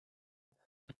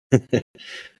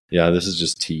Yeah, this is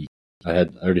just tea. I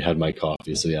already had my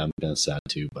coffee, so yeah, I'm kind of sad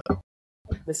too. But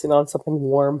Missing on something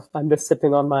warm. I'm just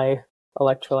sipping on my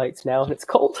electrolytes now, and it's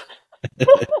cold.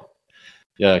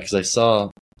 yeah, because I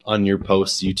saw on your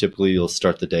posts, you'll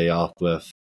start the day off with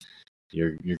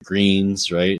your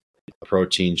greens, right? A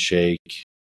protein shake,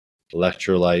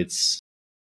 electrolytes,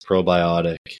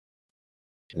 probiotic,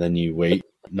 and then you wait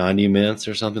 90 minutes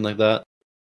or something like that.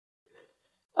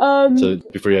 So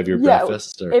before you have your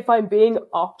breakfast? Or? If I'm being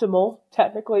optimal,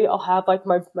 technically, I'll have like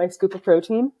my scoop of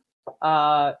protein,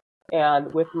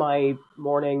 and with my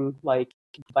morning like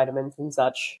vitamins and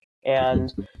such,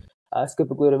 and a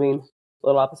scoop of glutamine, a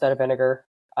little apple cider vinegar.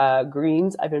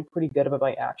 Greens, I've been pretty good about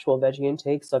my actual veggie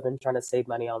intake, so I've been trying to save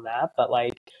money on that. But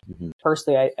like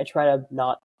personally, I try to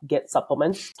not get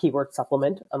supplements, keyword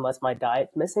supplement, unless my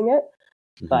diet's missing it.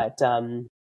 But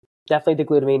definitely the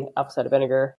glutamine, apple cider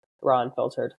vinegar, raw and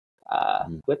filtered,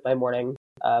 with my morning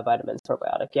vitamins,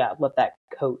 probiotic. Yeah, let that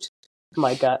coat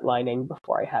my gut lining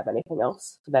before I have anything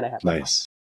else. Then I have nice,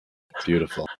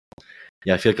 beautiful.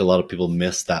 Yeah, I feel like a lot of people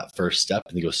miss that first step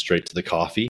and they go straight to the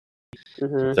coffee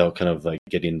without kind of like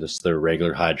getting just their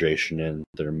regular hydration and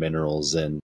their minerals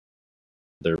and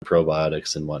their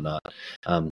probiotics and whatnot.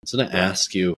 So to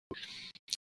ask you,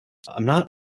 I'm not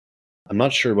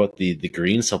sure about the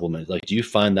green supplement. Like, do you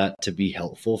find that to be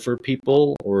helpful for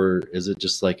people, or is it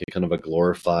just like a kind of a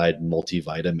glorified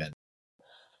multivitamin?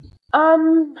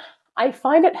 I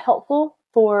find it helpful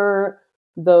for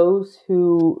those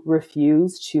who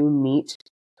refuse to meet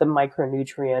the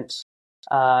micronutrient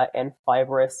and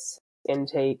fibrous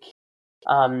intake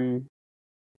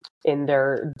in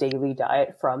their daily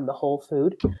diet from the whole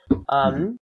food.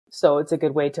 So it's a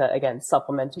good way to, again,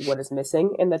 supplement what is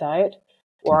missing in the diet.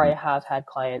 Or I have had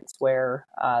clients where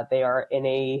they are in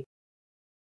a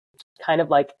kind of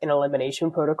like an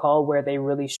elimination protocol where they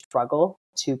really struggle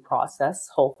to process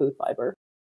whole food fiber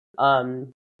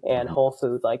and whole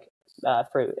food like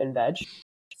fruit and veg.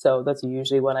 So that's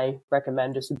usually when I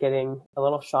recommend just getting a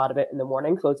little shot of it in the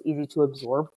morning, so it's easy to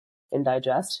absorb and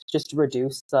digest, just to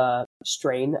reduce the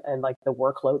strain and like the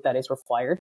workload that is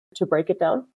required to break it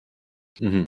down.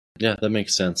 Yeah, that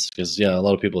makes sense, because a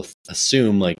lot of people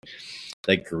assume like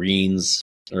that greens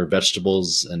or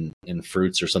vegetables and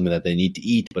fruits are something that they need to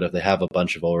eat, but if they have a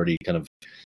bunch of already kind of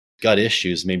gut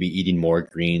issues, maybe eating more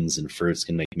greens and fruits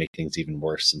can make things even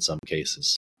worse in some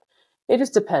cases. It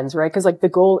just depends, right? Because like the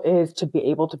goal is to be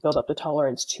able to build up the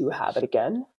tolerance to have it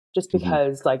again, just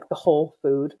because like the whole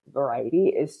food variety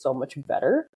is so much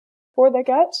better for the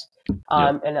gut.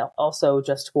 And also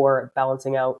just for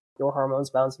balancing out your hormones,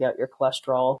 balancing out your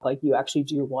cholesterol. Like you actually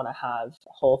do want to have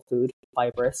whole food,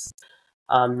 fibrous,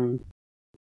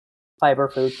 fiber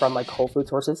food from like whole food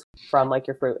sources, from like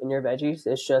your fruit and your veggies.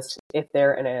 It's just if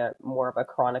they're in a more of a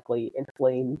chronically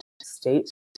inflamed state,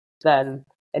 then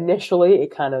initially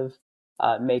it kind of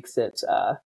makes it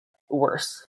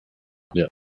worse. Yeah,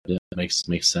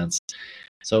 makes sense.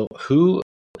 So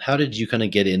how did you kind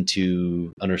of get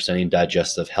into understanding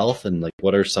digestive health, and like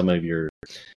what are some of your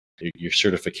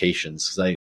certifications?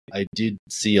 Because I did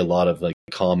see a lot of like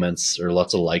comments or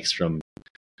lots of likes from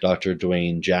Dr.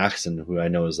 Dwayne Jackson, who I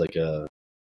know is like a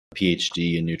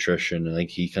PhD in nutrition, and like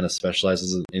he kind of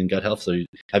specializes in gut health. So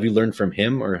have you learned from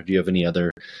him, or do you have any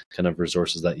other kind of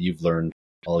resources that you've learned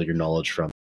all your knowledge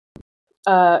from?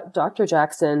 Dr.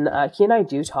 Jackson, he and I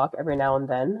do talk every now and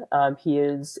then. He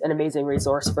is an amazing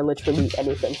resource for literally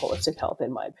anything holistic health,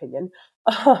 in my opinion.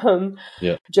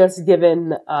 Just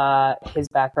given his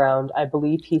background, I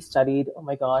believe he studied, oh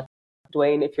my God,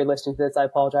 Dwayne, if you're listening to this, I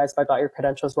apologize if I got your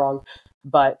credentials wrong,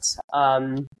 but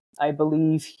I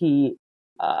believe he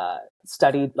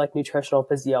studied like nutritional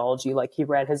physiology, like he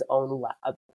ran his own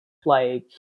lab. Like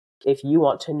if you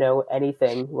want to know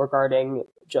anything regarding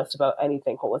just about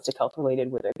anything holistic health related,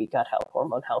 whether it be gut health,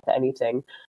 hormone health, anything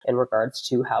in regards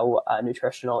to how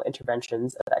nutritional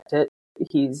interventions affect it,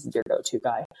 he's your go-to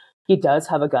guy. He does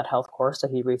have a gut health course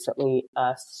that he recently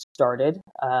started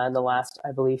in the last,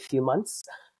 I believe, few months.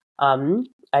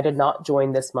 I did not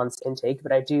join this month's intake,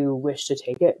 but I do wish to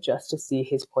take it just to see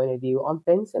his point of view on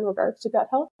things in regards to gut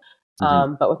health.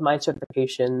 But with my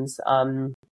certifications,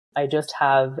 I just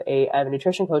have I have a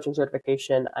nutrition coaching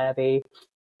certification. I have a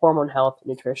hormone health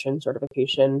nutrition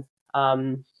certification.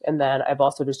 And then I've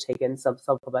also just taken some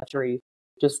supplementary,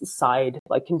 just side,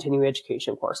 like continuing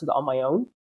education courses on my own.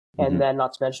 And then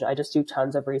not to mention, I just do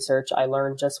tons of research. I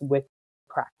learn just with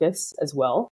practice as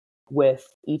well with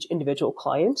each individual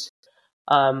client.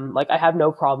 Like I have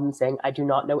no problem saying I do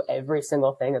not know every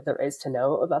single thing that there is to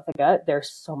know about the gut.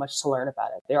 There's so much to learn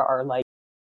about it. There are like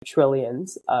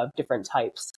trillions of different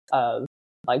types of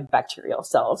like bacterial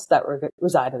cells that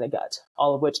reside in the gut,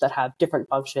 all of which that have different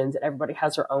functions. Everybody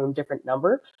has their own different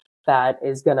number that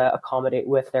is going to accommodate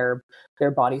with their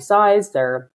body size,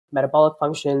 their metabolic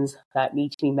functions that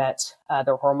need to be met,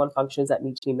 their hormone functions that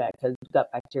need to be met, because gut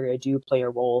bacteria do play a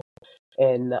role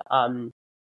in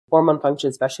hormone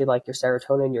functions, especially like your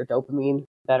serotonin, your dopamine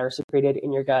that are secreted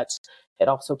in your gut. It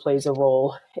also plays a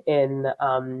role in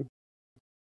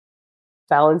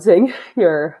balancing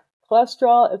your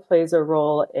cholesterol. It plays a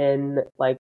role in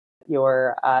like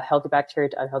your healthy bacteria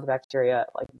to unhealthy bacteria,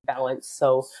 like balance.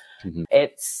 So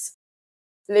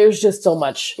there's just so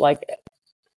much like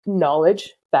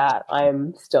knowledge that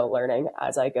I'm still learning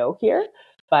as I go here.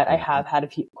 But I have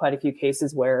had quite a few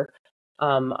cases where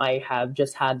I have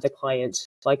just had the client,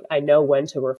 like I know when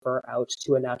to refer out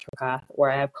to a naturopath,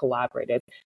 or I have collaborated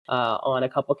on a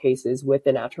couple cases with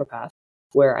the naturopath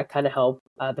where I kind of help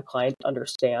the client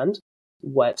understand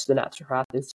what the naturopath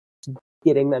is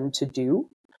getting them to do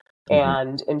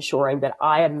and ensuring that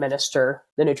I administer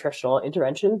the nutritional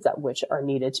interventions that which are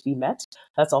needed to be met.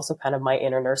 That's also kind of my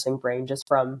inner nursing brain, just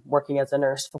from working as a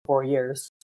nurse for 4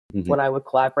 years, when I would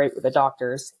collaborate with the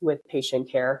doctors with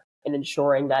patient care and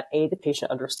ensuring that A, the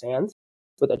patient understands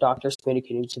what the doctor's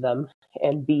communicating to them,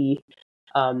 and B,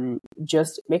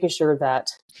 just making sure that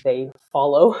they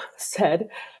follow said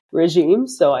regime.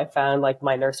 So I found like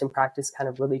my nursing practice kind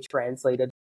of really translated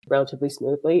relatively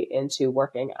smoothly into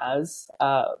working as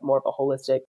more of a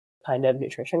holistic kind of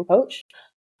nutrition coach.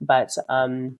 But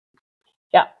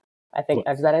yeah, I think,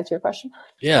 does that answer your question?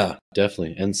 Yeah,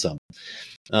 definitely. And some.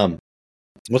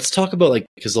 Let's talk about, like,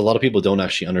 because a lot of people don't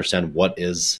actually understand what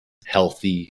is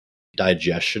healthy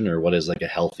digestion, or what is like a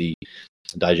healthy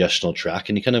digestional tract.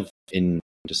 And you kind of, in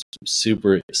just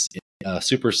super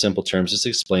simple terms, just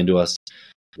explain to us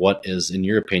what is, in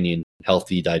your opinion,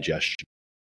 healthy digestion.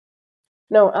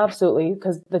 No, absolutely.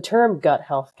 Because the term gut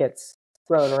health gets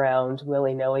thrown around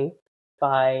willy-nilly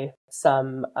by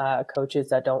some coaches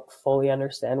that don't fully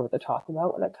understand what they're talking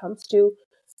about when it comes to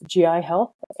GI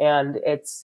health. And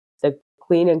it's the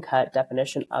clean and cut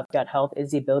definition of gut health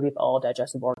is the ability of all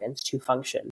digestive organs to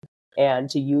function and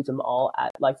to use them all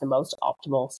at like the most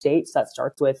optimal states. That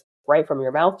starts with right from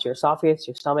your mouth to your esophagus,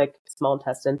 your stomach, small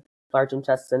intestine, large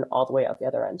intestine, all the way out the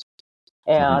other end.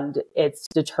 And it's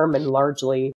determined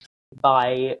largely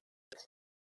by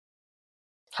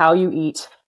how you eat,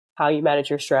 how you manage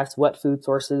your stress, what food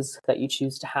sources that you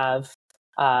choose to have,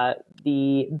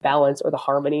 the balance or the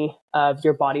harmony of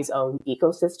your body's own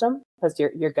ecosystem, because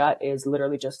your gut is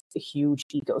literally just a huge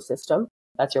ecosystem.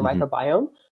 That's your microbiome,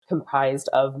 comprised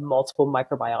of multiple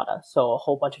microbiota. So a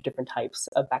whole bunch of different types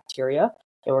of bacteria.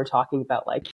 And we're talking about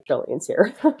like trillions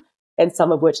here. And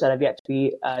some of which that have yet to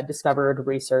be discovered,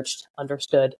 researched,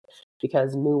 understood,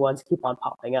 because new ones keep on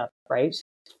popping up, right?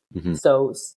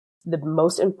 So the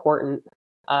most important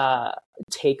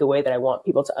takeaway that I want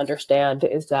people to understand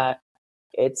is that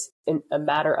it's a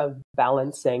matter of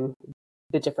balancing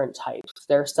the different types.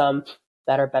 There are some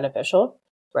that are beneficial,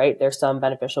 right? There's some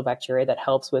beneficial bacteria that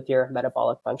helps with your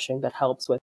metabolic function, that helps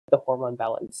with the hormone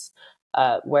balance.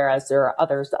 Whereas there are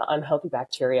others, the unhealthy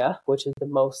bacteria, which is the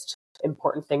most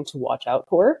important thing to watch out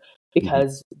for,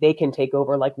 because they can take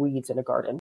over like weeds in a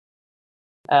garden.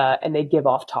 And they give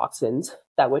off toxins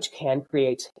that which can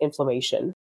create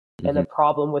inflammation. And the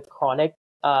problem with chronic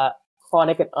and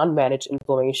unmanaged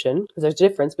inflammation, because there's a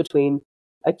difference between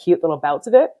acute little bouts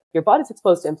of it. Your body's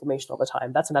exposed to inflammation all the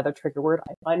time. That's another trigger word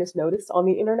I find is noticed on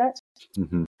the internet.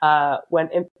 When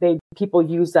people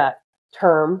use that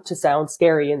term to sound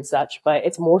scary and such, but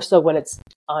it's more so when it's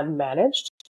unmanaged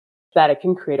that it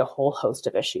can create a whole host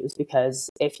of issues. Because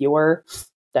if your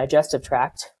digestive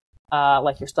tract,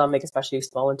 like your stomach, especially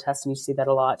small intestine, you see that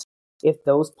a lot. If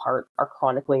those parts are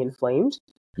chronically inflamed,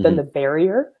 then the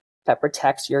barrier that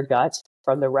protects your gut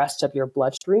from the rest of your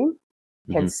bloodstream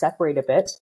can separate a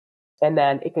bit, and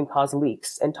then it can cause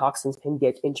leaks and toxins can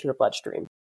get into your bloodstream.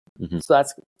 So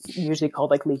that's usually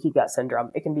called like leaky gut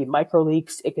syndrome. It can be micro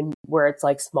leaks. It can where it's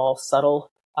like small, subtle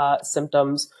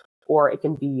symptoms, or it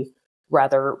can be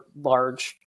rather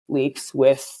large leaks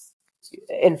with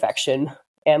infection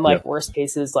and like worst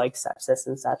cases like sepsis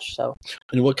and such. So,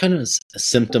 and what kind of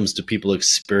symptoms do people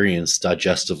experience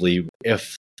digestively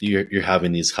if you're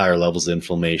having these higher levels of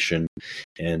inflammation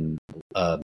and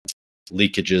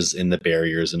leakages in the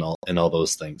barriers and all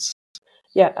those things?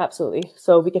 Yeah, absolutely.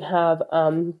 So we can have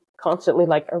constantly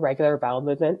like irregular bowel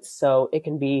movements. So it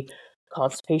can be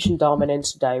constipation dominant,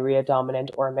 diarrhea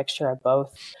dominant, or a mixture of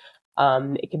both.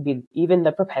 It can be even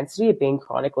the propensity of being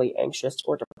chronically anxious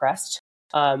or depressed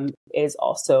is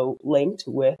also linked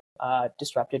with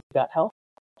disrupted gut health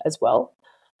as well.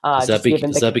 Is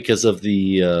that because of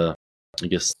the I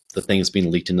guess the things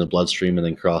being leaked into the bloodstream and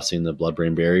then crossing the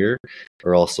blood-brain barrier,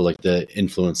 or also like the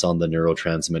influence on the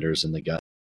neurotransmitters in the gut?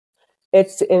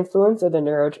 It's the influence of the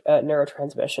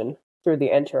neurotransmission through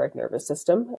the enteric nervous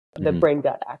system, the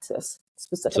brain-gut axis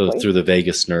So specifically. through the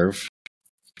vagus nerve.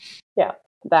 Yeah,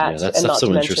 That and stuff's not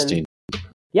so to interesting.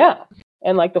 mention, yeah,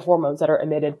 and like the hormones that are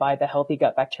emitted by the healthy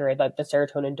gut bacteria, like the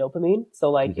serotonin, dopamine. So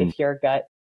like if your gut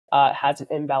has an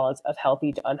imbalance of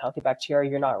healthy to unhealthy bacteria,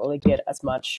 you're not going to get as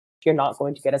much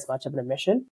of an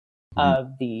emission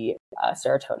of the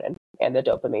serotonin and the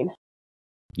dopamine.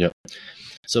 Yep.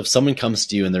 So if someone comes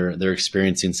to you and they're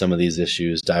experiencing some of these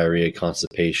issues, diarrhea,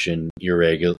 constipation,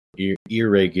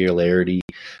 irregularity,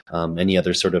 any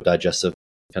other sort of digestive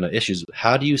kind of issues,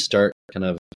 how do you start kind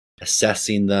of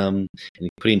assessing them and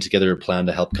putting together a plan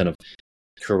to help kind of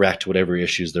correct whatever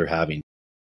issues they're having?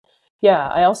 Yeah,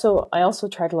 I also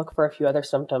try to look for a few other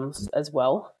symptoms as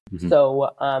well.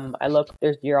 So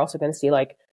you're also going to see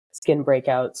like skin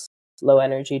breakouts, low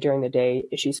energy during the day,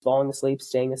 issues falling asleep,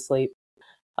 staying asleep.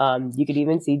 You could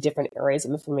even see different areas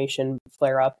of inflammation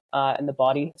flare up in the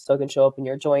body. So it can show up in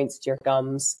your joints, your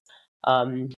gums,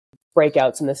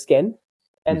 breakouts in the skin.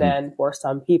 And then for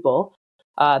some people,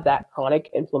 that chronic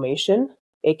inflammation,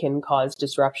 it can cause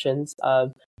disruptions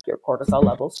of your cortisol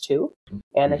levels too.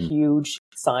 And a huge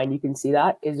sign you can see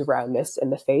that is roundness in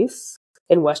the face.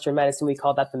 In Western medicine, we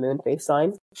call that the moon face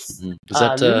sign. Is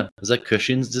that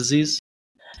Cushing's disease?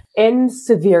 In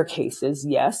severe cases,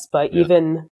 yes, but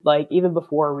even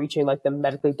before reaching like the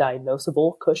medically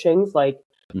diagnosable Cushing's, like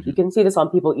you can see this on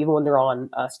people even when they're on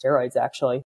steroids,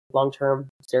 actually, long-term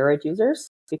steroid users,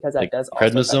 because that like does also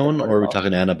prednisone, or are we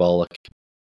talking anabolic?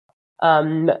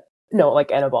 No, like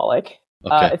anabolic.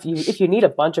 Okay. If you need a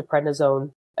bunch of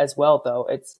prednisone as well, though,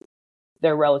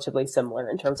 they're relatively similar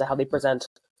in terms of how they present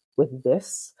with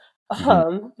this,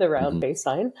 the round face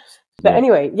sign. But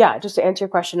anyway, yeah, just to answer your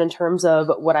question in terms of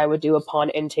what I would do upon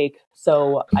intake.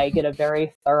 So I get a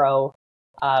very thorough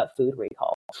food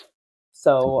recall.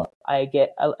 So I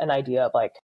get an idea of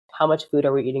like how much food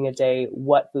are we eating a day,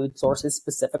 what food sources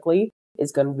specifically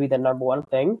is going to be the number one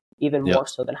thing, even more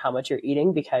so than how much you're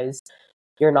eating, because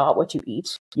you're not what you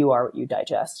eat, you are what you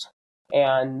digest.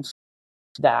 And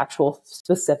the actual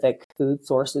specific food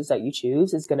sources that you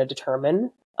choose is going to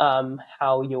determine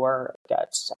how your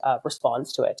gut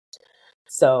responds to it.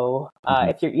 So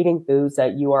if you're eating foods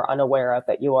that you are unaware of,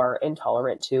 that you are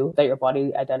intolerant to, that your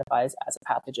body identifies as a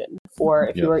pathogen, or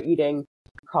if you are eating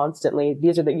constantly,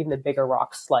 these are even the bigger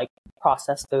rocks like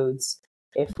processed foods.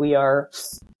 If we are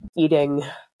eating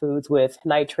foods with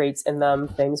nitrates in them,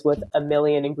 things with a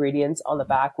million ingredients on the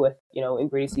back with,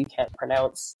 ingredients you can't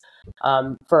pronounce.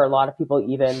 For a lot of people,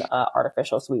 even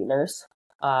artificial sweeteners.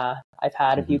 I've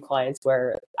had a few clients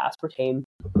where aspartame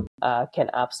can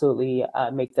absolutely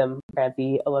make them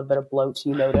crampy, a little bit of bloat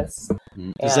you notice.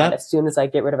 As soon as I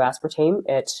get rid of aspartame,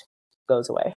 it goes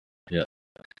away. Yeah.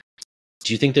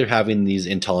 Do you think they're having these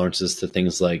intolerances to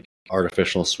things like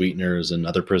artificial sweeteners and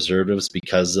other preservatives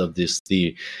because of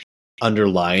the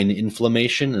underlying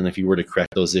inflammation? And if you were to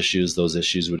correct those issues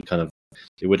would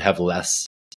it would have less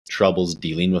troubles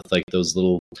dealing with like those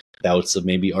little bouts of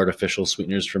maybe artificial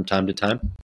sweeteners from time to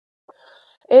time?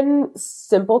 In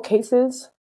simple cases,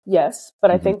 yes,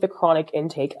 but I think the chronic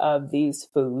intake of these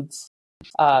foods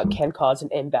can cause an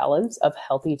imbalance of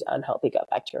healthy to unhealthy gut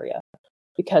bacteria.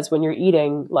 Because when you're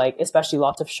eating, like, especially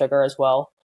lots of sugar as well,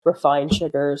 refined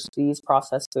sugars, these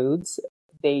processed foods,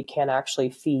 they can actually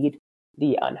feed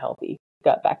the unhealthy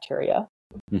gut bacteria.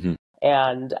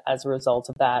 And as a result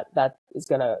of that, that is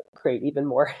going to create even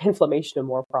more inflammation and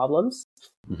more problems.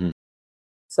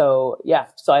 So,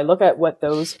 so I look at what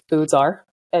those foods are,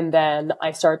 and then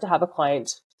I start to have a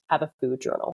client have a food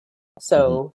journal.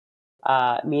 So,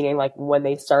 meaning like when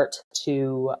they start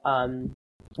to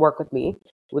work with me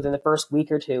within the first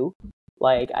week or two,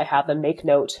 like I have them make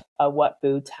note of what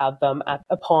foods have them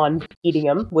upon eating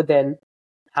them within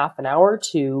half an hour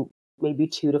to maybe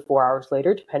 2 to 4 hours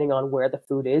later, depending on where the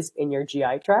food is in your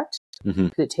GI tract.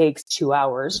 It takes 2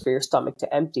 hours for your stomach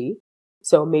to empty.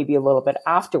 So maybe a little bit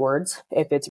afterwards, if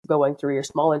it's going through your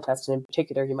small intestine in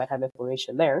particular, you might have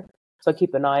inflammation there. So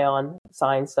keep an eye on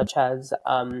signs such as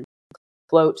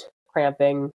bloat,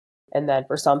 cramping, and then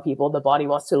for some people, the body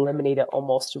wants to eliminate it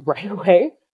almost right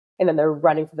away. And then they're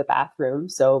running for the bathroom.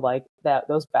 So like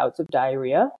those bouts of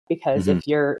diarrhea, because if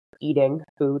you're eating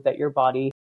food that your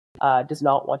body does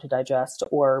not want to digest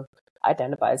or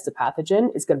identifies the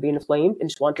pathogen, is going to be inflamed and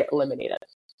just want to eliminate it.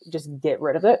 Just get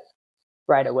rid of it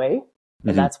right away.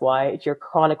 And that's why if you're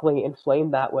chronically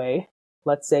inflamed that way,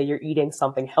 let's say you're eating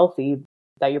something healthy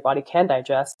that your body can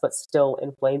digest, but still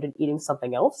inflamed and eating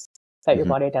something else that your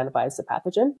body identifies as a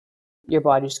pathogen, your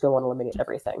body's just going to want to eliminate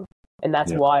everything. And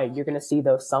that's why you're going to see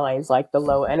those signs like the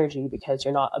low energy, because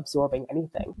you're not absorbing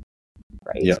anything,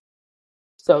 right? Yeah.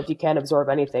 So if you can't absorb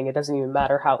anything, it doesn't even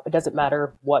matter it doesn't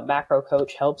matter what macro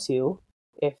coach helps you.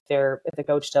 If the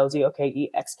coach tells you, okay, eat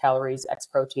X calories, X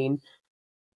protein,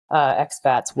 X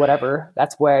fats, whatever,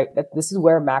 this is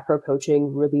where macro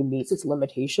coaching really meets its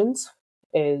limitations,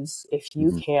 is if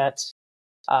you can't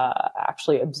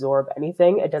actually absorb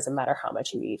anything, it doesn't matter how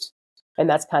much you eat. And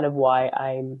that's kind of why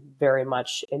I'm very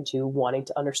much into wanting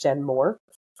to understand more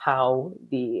how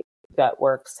the gut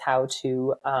works, how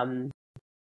to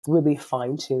really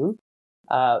fine tune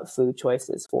food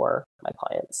choices for my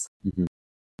clients.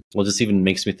 Well, this even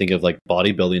makes me think of like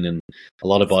bodybuilding, and a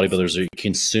lot of bodybuilders are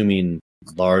consuming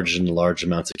large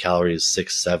amounts of calories,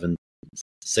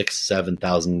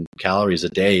 7,000 calories a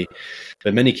day. But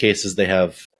in many cases, they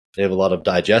have a lot of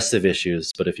digestive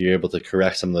issues. But if you're able to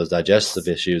correct some of those digestive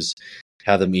issues,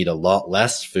 have them eat a lot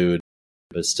less food,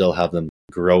 but still have them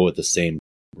grow at the same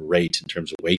rate in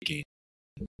terms of weight gain.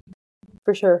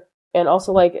 For sure. And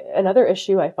also, like, another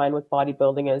issue I find with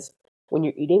bodybuilding is when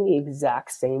you're eating the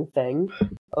exact same thing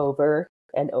over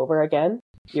and over again,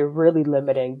 you're really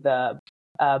limiting the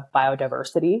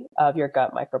biodiversity of your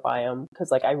gut microbiome.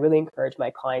 Because, like, I really encourage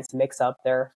my clients to mix up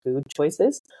their food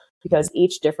choices, because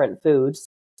each different foods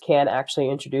can actually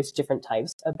introduce different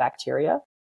types of bacteria,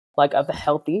 like of the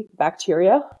healthy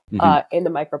bacteria in the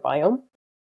microbiome.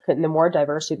 And the more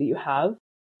diversity that you have,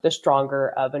 the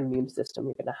stronger of an immune system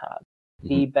you're going to have,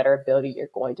 the better ability you're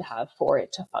going to have for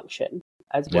it to function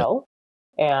as well.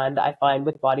 And I find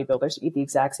with bodybuilders eat the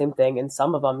exact same thing, and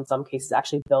some of them, in some cases,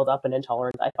 actually build up an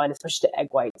intolerance. I find, especially to egg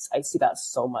whites, I see that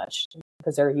so much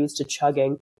because they're used to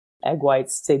chugging egg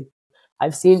whites.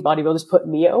 I've seen bodybuilders put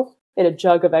Mio in a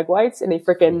jug of egg whites, and they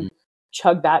freaking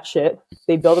chug that shit.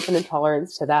 They build up an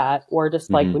intolerance to that, or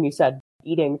just like when you said,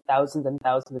 eating thousands and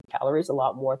thousands of calories, a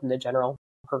lot more than the general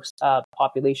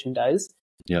population does.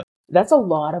 Yeah, that's a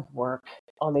lot of work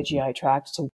on the GI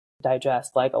tract to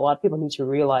digest. Like, a lot of people need to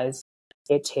realize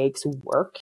it takes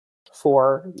work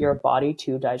for your body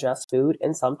to digest food,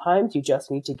 and sometimes you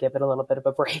just need to give it a little bit of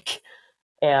a break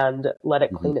and let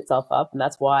it clean itself up. And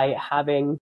that's why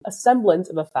having a semblance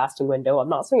of a fasting window, I'm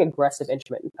not saying aggressive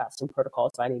intermittent fasting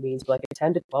protocols by any means, but like a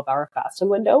 10 to 12 hour fasting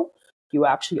window, you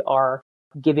actually are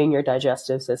giving your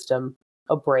digestive system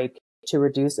a break to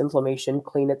reduce inflammation,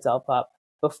 clean itself up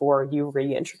before you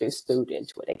reintroduce food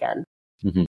into it again.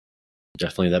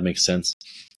 Definitely, that makes sense.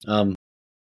 I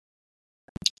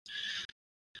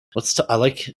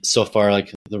like so far,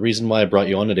 like, the reason why I brought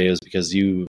you on today is because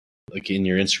you, like, in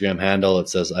your Instagram handle, it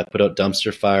says, I put out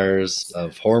dumpster fires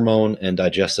of hormone and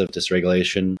digestive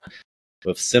dysregulation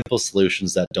with simple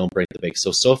solutions that don't break the bank.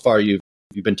 So far you've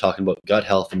been talking about gut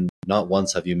health, and not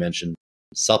once have you mentioned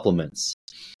supplements.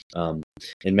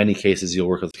 In many cases, you'll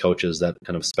work with coaches that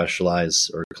kind of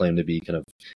specialize or claim to be kind of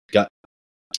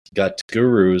gut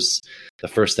gurus. The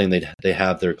first thing they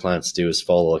have their clients do is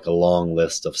follow like a long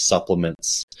list of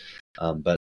supplements.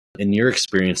 But in your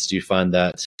experience, do you find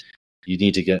that you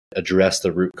need to address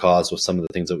the root cause with some of the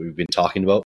things that we've been talking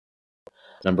about?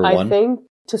 Number one, I think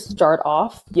to start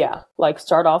off,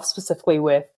 start off specifically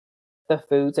with the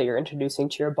foods that you're introducing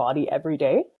to your body every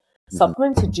day.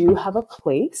 Supplements do have a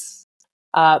place.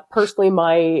 Personally,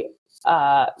 my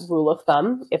rule of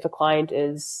thumb, if a client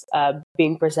is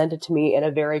being presented to me in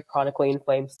a very chronically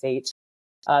inflamed state,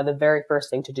 the very first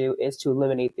thing to do is to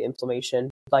eliminate the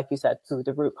inflammation, like you said, through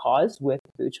the root cause with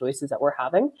food choices that we're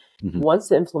having. Once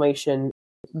the inflammation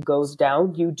goes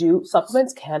down,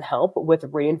 supplements can help with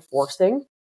reinforcing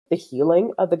the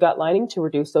healing of the gut lining to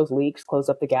reduce those leaks, close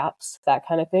up the gaps, that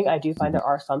kind of thing. I do find there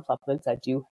are some supplements that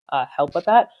do help with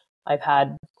that. I've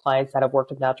had clients that have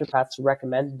worked with naturopaths to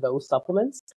recommend those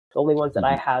supplements. The only ones that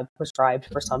I have prescribed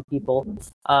for some people,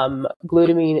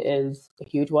 glutamine is a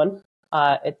huge one.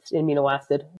 It's an amino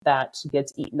acid that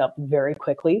gets eaten up very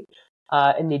quickly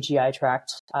in the GI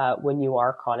tract when you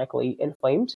are chronically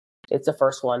inflamed. It's the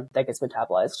first one that gets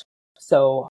metabolized.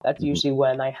 So that's usually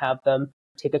when I have them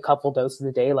take a couple doses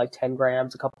a day, like 10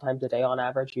 grams a couple times a day on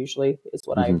average, usually is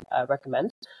what I recommend.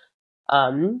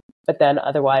 But then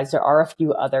otherwise, there are a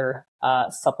few other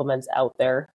supplements out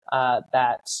there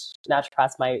that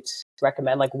naturopaths might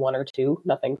recommend, like one or two,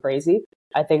 nothing crazy.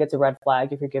 I think it's a red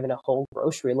flag if you're given a whole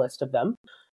grocery list of them.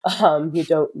 You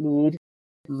don't need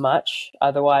much.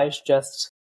 Otherwise, just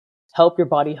help your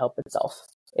body help itself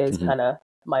is kind of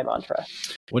my mantra.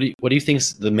 What do you think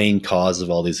is the main cause of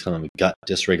all these kind of gut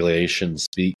dysregulations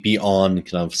beyond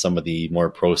kind of some of the more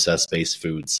processed-based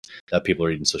foods that people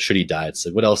are eating? So shitty diets.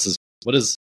 Like, what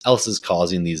else is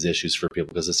causing these issues for people?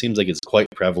 Because it seems like it's quite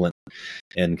prevalent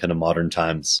in kind of modern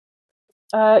times.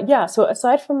 Yeah. So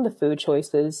aside from the food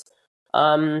choices,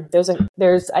 I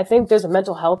think there's a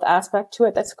mental health aspect to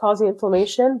it that's causing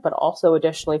inflammation, but also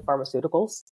additionally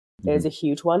pharmaceuticals is a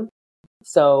huge one.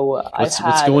 So let's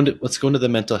go into the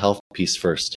mental health piece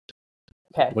first.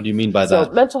 Okay. What do you mean by so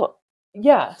that?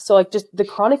 So like just the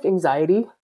chronic anxiety,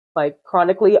 like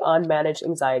chronically unmanaged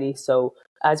anxiety. So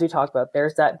as we talked about,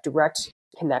 there's that direct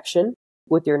connection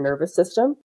with your nervous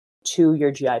system to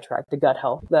your GI tract, the gut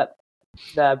health,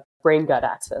 the brain gut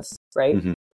axis, right?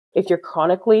 Mm-hmm. If you're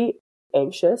chronically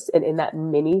anxious and in that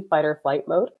mini fight or flight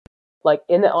mode, like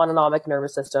in the autonomic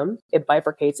nervous system, it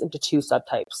bifurcates into two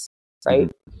subtypes, right?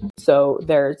 Mm-hmm. So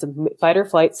there's a fight or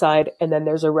flight side, and then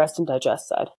there's a rest and digest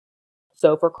side.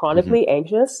 So if we're chronically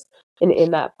anxious and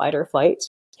in that fight or flight,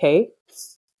 okay,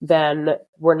 then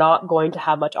we're not going to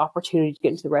have much opportunity to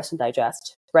get into the rest and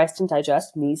digest. Rest and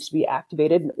digest needs to be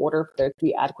activated in order for there to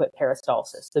be adequate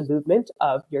peristalsis, the movement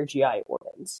of your GI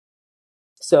organs.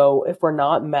 So if we're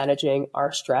not managing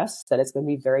our stress, then it's going to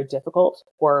be very difficult,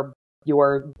 or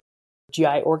your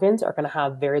GI organs are going to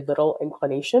have very little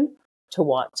inclination to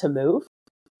want to move.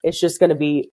 It's just going to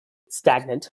be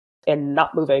stagnant and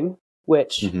not moving,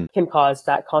 which can cause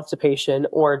that constipation,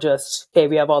 or just, okay,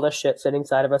 we have all this shit sitting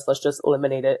inside of us, let's just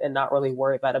eliminate it and not really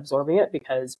worry about absorbing it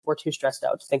because we're too stressed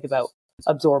out to think about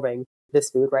absorbing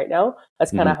this food right now.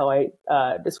 That's kind of how I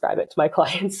describe it to my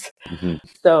clients.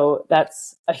 So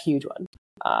that's a huge one,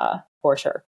 for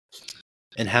sure.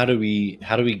 And how do we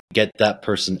get that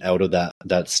person out of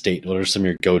that state? What are some of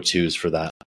your go-tos for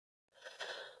that?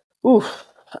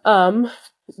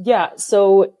 Yeah,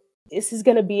 so this is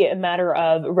going to be a matter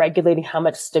of regulating how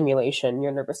much stimulation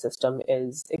your nervous system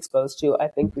is exposed to. I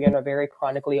think we are in a very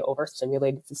chronically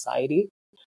overstimulated society.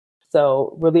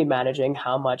 So really managing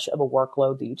how much of a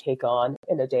workload that you take on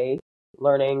in a day,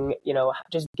 learning,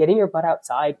 just getting your butt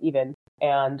outside even,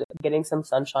 and getting some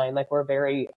sunshine. Like, we're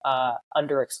very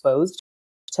underexposed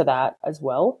to that as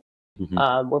well.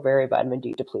 We're very vitamin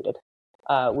D depleted,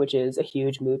 which is a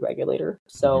huge mood regulator.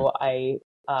 So I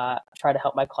try to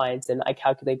help my clients, and I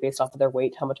calculate based off of their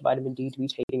weight how much vitamin D to be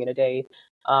taking in a day,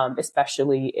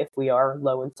 especially if we are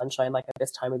low in sunshine, like at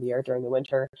this time of the year during the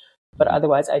winter. But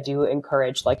otherwise, I do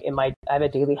encourage, like I have a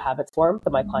daily habits form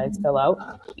that my clients fill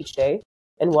out each day.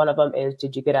 And one of them is,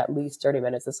 did you get at least 30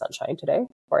 minutes of sunshine today?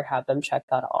 Or I have them check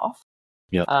that off.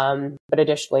 Yeah. But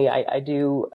additionally, I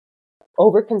do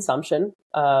overconsumption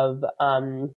of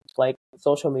like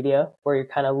social media, where you're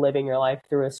kind of living your life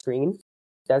through a screen,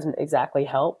 doesn't exactly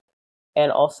help.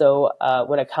 And also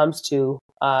when it comes to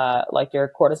like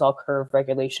your cortisol curve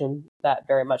regulation, that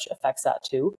very much affects that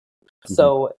too.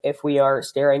 So if we are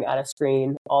staring at a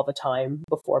screen all the time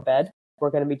before bed,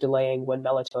 we're going to be delaying when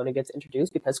melatonin gets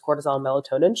introduced, because cortisol and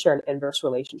melatonin share an inverse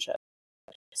relationship.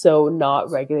 So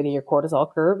not regulating your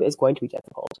cortisol curve is going to be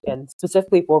difficult. And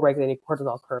specifically for regulating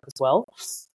cortisol curve as well,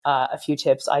 a few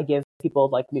tips I give people,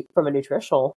 like from a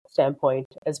nutritional standpoint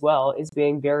as well, is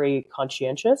being very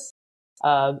conscientious.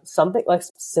 Something like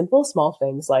simple, small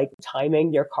things like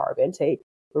timing your carb intake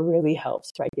really helps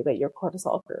regulate your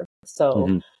cortisol curve.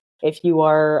 So if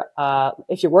you're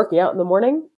working out in the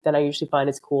morning, then I usually find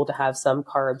it's cool to have some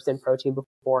carbs and protein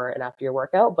before and after your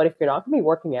workout. But if you're not going to be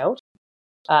working out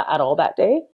at all that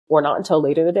day, or not until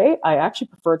later in the day, I actually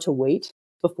prefer to wait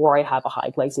before I have a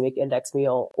high glycemic index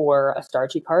meal or a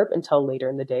starchy carb until later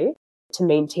in the day to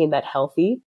maintain that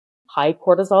healthy high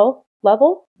cortisol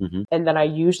level. And then I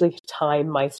usually time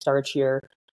my starchier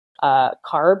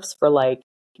carbs for like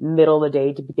middle of the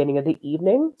day to beginning of the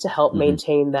evening to help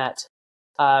maintain that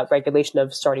regulation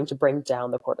of starting to bring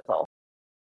down the cortisol.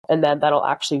 And then that'll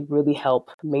actually really help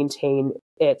maintain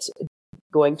it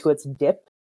going to its dip,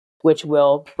 which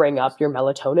will bring up your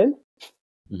melatonin.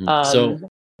 So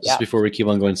just before we keep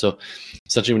on going, so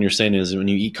essentially what you're saying is when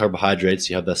you eat carbohydrates,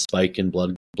 you have that spike in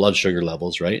blood sugar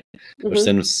levels, right? Which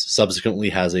then subsequently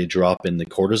has a drop in the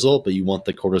cortisol, but you want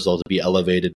the cortisol to be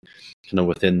elevated kind of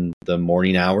within the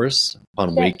morning hours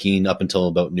upon waking up until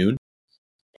about noon.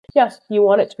 Yes, you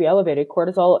want it to be elevated.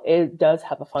 Cortisol, it does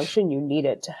have a function. You need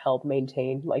it to help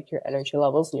maintain like your energy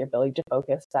levels and your ability to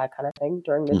focus, that kind of thing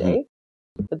during the day.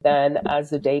 But then as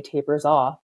the day tapers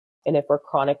off, and if we're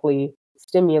chronically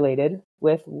stimulated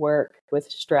with work, with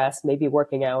stress, maybe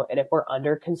working out, and if we're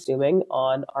under consuming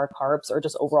on our carbs or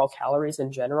just overall calories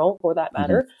in general for that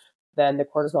matter, then the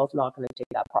cortisol is not going to take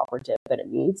that proper dip that it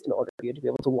needs in order for you to be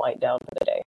able to wind down for the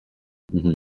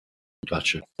day.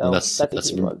 Gotcha. So well, that's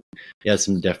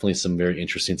definitely some very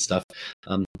interesting stuff.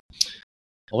 I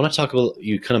want to talk about,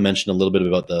 you kind of mentioned a little bit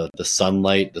about the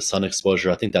sunlight, the sun exposure.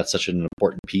 I think that's such an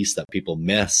important piece that people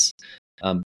miss.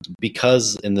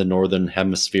 Because in the northern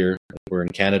hemisphere, we're in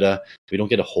Canada, we don't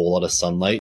get a whole lot of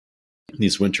sunlight.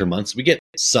 these winter months. We get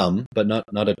some, but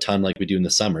not a ton like we do in the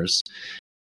summers.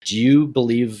 Do you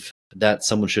believe that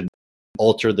someone should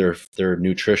alter their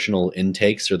nutritional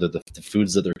intakes or the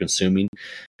foods that they're consuming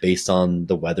based on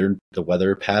the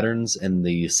weather patterns and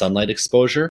the sunlight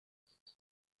exposure?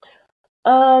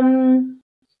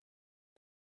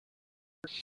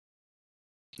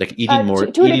 Like eating more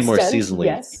seasonally.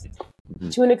 Yes.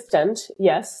 To an extent,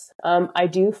 yes. I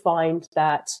do find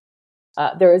that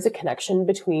there is a connection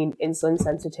between insulin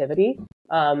sensitivity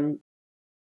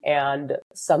and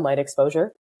sunlight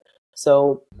exposure.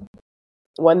 So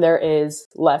when there is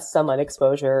less sunlight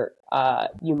exposure,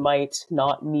 you might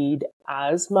not need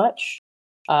as much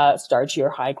starchy or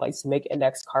high glycemic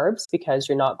index carbs because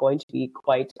you're not going to be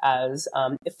quite as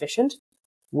efficient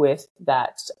with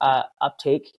that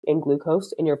uptake in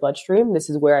glucose in your bloodstream. This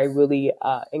is where I really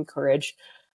encourage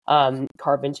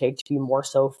carb intake to be more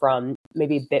so from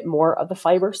maybe a bit more of the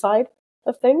fiber side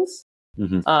of things.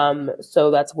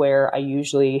 So that's where I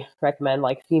usually recommend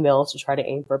like females to try to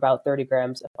aim for about 30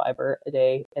 grams of fiber a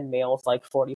day and males like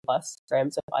 40 plus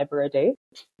grams of fiber a day.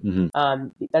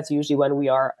 That's usually when we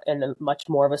are in a much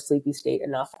more of a sleepy state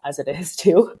enough as it is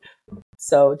too.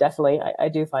 So definitely I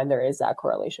do find there is that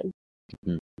correlation.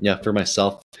 Yeah, for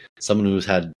myself, someone who's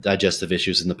had digestive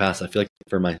issues in the past, I feel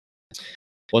like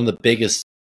one of the biggest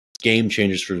game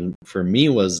changers for me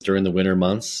was during the winter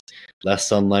months, less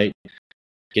sunlight,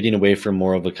 getting away from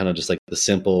more of a kind of just like the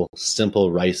simple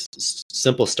rice,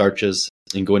 simple starches,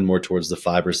 and going more towards the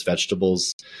fibers,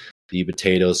 vegetables, the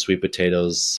potatoes, sweet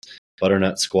potatoes,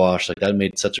 butternut squash. Like that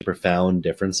made such a profound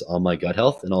difference on my gut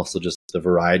health, and also just the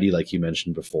variety, like you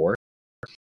mentioned before.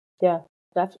 Yeah,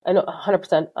 I know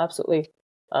 100%, absolutely.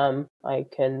 I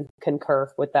can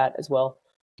concur with that as well.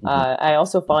 I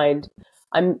also find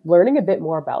I'm learning a bit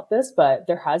more about this, but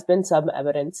there has been some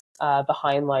evidence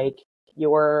behind like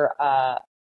your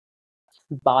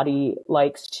body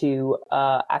likes to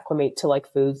acclimate to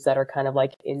like foods that are kind of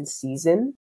like in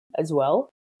season as well.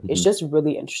 It's just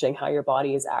really interesting how your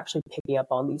body is actually picking up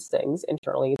on these things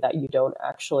internally that you don't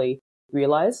actually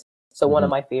realize. So one of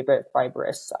my favorite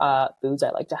fibrous foods I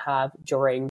like to have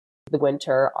during the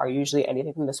winter are usually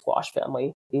anything from the squash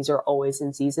family. These are always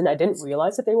in season. I didn't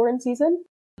realize that they were in season,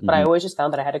 but I always just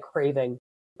found that I had a craving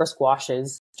for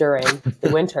squashes during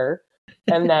the winter.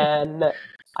 And then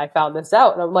I found this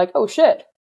out and I'm like, oh shit,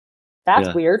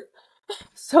 that's weird.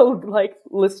 So like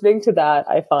listening to that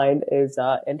I find is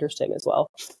interesting as well.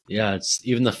 Yeah, it's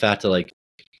even the fact that like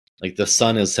the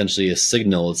sun is essentially a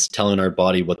signal. It's telling our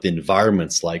body what the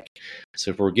environment's like.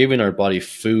 So if we're giving our body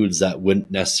foods that wouldn't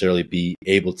necessarily be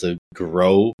able to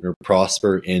grow or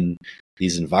prosper in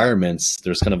these environments,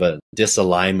 there's kind of a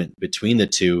disalignment between the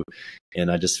two.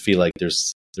 And I just feel like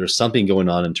there's something going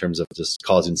on in terms of just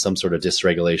causing some sort of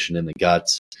dysregulation in the gut,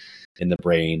 in the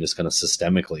brain, just kind of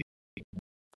systemically.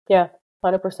 Yeah,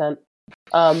 100%.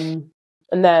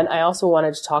 And then I also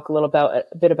wanted to talk a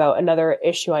bit about another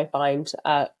issue I find,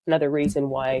 another reason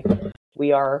why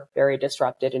we are very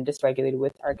disrupted and dysregulated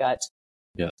with our gut.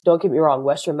 Yeah. Don't get me wrong,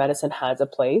 Western medicine has a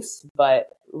place, but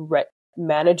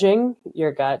managing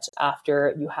your gut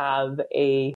after you have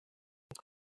a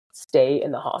stay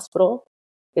in the hospital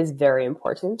is very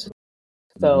important.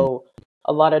 So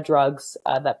a lot of drugs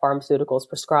that pharmaceuticals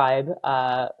prescribe,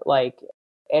 like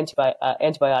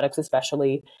antibiotics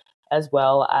especially, as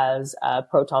well as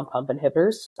proton pump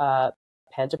inhibitors,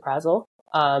 pantoprazole,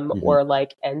 or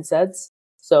like NSAIDs.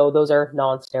 So those are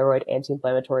non-steroid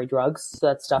anti-inflammatory drugs. So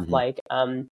that's stuff like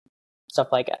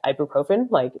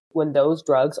ibuprofen. Like when those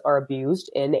drugs are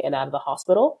abused in and out of the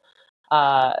hospital,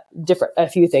 a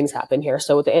few things happen here.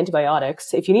 So with the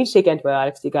antibiotics, if you need to take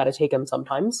antibiotics, you got to take them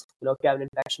sometimes. You know, if you have an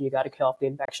infection, you got to kill off the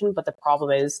infection. But the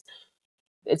problem is,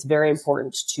 it's very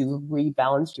important to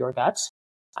rebalance your gut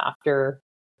after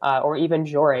or even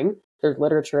during. There's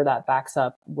literature that backs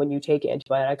up when you take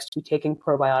antibiotics to taking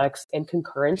probiotics in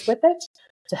concurrence with it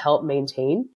to help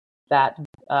maintain that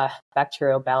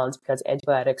bacterial balance, because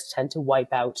antibiotics tend to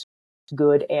wipe out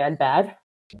good and bad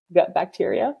gut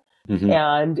bacteria.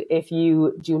 And if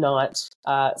you do not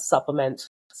supplement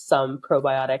some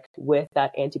probiotic with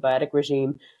that antibiotic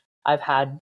regime, I've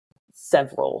had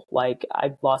several, like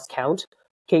I've lost count,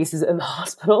 cases in the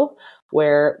hospital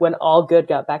where when all good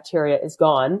gut bacteria is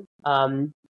gone,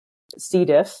 C.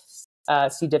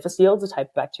 difficile is a type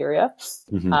of bacteria.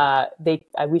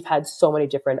 We've had so many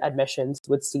different admissions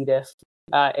with C. diff.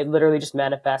 It literally just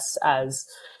manifests as,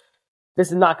 this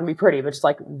is not going to be pretty, but just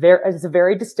like it's a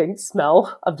very distinct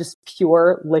smell of just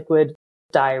pure liquid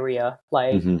diarrhea,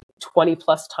 like 20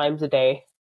 plus times a day.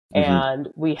 And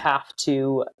we have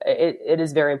to, it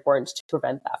is very important to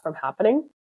prevent that from happening.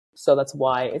 So that's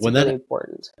why it's really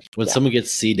important. When someone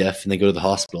gets C. diff and they go to the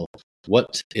hospital,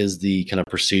 what is the kind of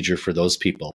procedure for those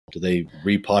people? Do they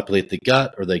repopulate the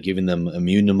gut? Or are they giving them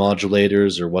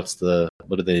immunomodulators, or what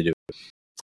do they do?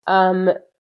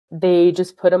 They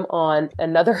just put them on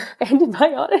another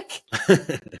antibiotic,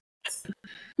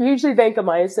 usually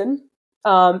vancomycin.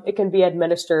 It can be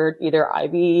administered either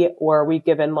IV or we've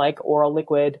given like oral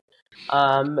liquid.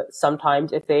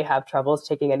 Sometimes if they have troubles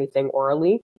taking anything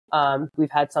orally,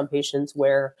 we've had some patients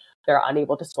where they're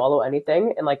unable to swallow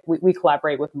anything, and like we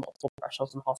collaborate with multiple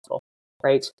professionals in the hospital,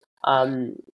 right?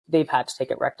 They've had to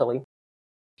take it rectally.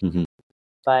 Mm-hmm.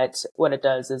 But what it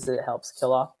does is it helps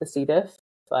kill off the C. diff.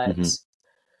 But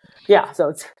yeah, so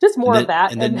it's just more of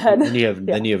that. And then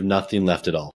you have nothing left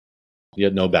at all. You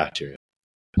have no bacteria.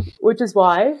 Which is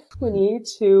why we need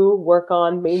to work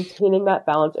on maintaining that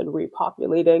balance and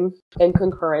repopulating in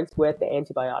concurrence with the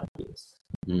antibiotic use.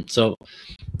 So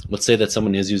let's say that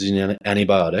someone is using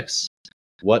antibiotics.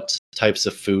 What types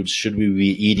of foods should we be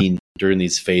eating during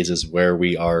these phases where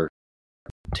we are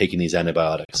taking these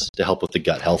antibiotics to help with the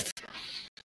gut health?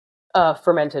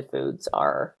 Fermented foods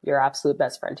are your absolute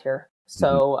best friend here.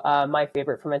 So my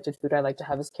favorite fermented food I like to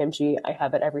have is kimchi. I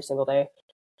have it every single day.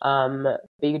 But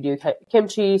you can do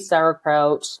kimchi,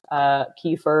 sauerkraut,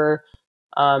 kefir,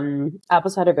 apple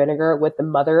cider vinegar with the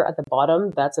mother at the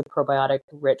bottom. That's a probiotic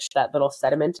rich, that little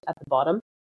sediment at the bottom.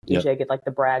 Usually I get like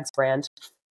the Bragg's brand.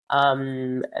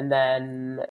 And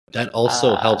then that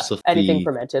also helps with anything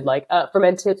fermented, like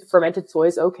fermented soy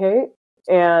is okay,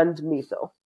 and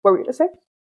miso. What were you going to say?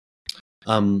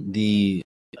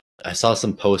 I saw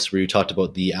some posts where you talked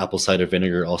about the apple cider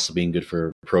vinegar also being good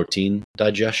for protein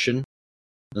digestion.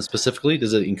 And specifically,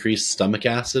 does it increase stomach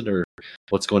acid, or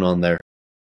what's going on there?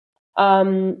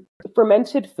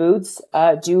 Fermented foods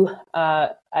do.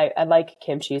 I like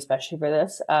kimchi, especially for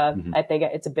this. I think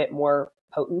it's a bit more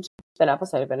potent than apple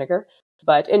cider vinegar.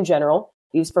 But in general,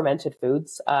 these fermented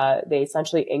foods, they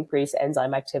essentially increase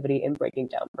enzyme activity in breaking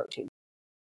down protein.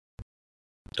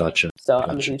 Gotcha. So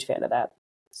I'm a huge fan of that.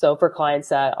 So for clients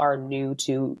that are new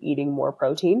to eating more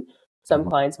protein, some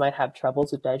clients might have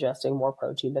troubles with digesting more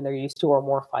protein than they're used to, or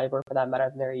more fiber for that matter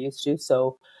than they're used to.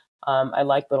 So I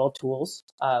like little tools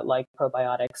like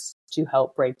probiotics to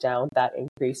help break down that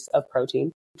increase of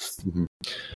protein.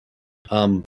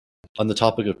 On the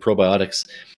topic of probiotics,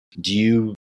 do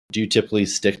you typically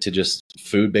stick to just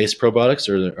food-based probiotics,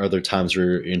 or are there times where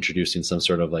you're introducing some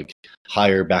sort of like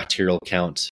higher bacterial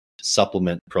count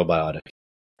supplement probiotic?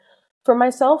 For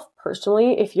myself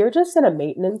personally, if you're just in a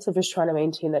maintenance of just trying to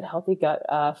maintain that healthy gut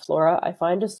flora, I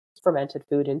find just fermented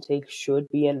food intake should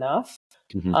be enough.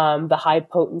 The high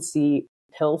potency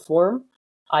pill form,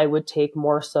 I would take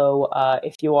more so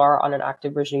if you are on an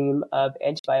active regime of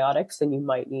antibiotics, then you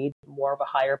might need more of a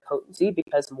higher potency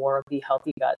because more of the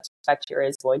healthy gut bacteria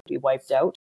is going to be wiped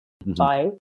out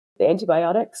by the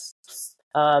antibiotics.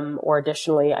 Or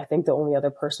additionally, I think the only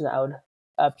other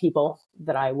people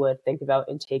that I would think about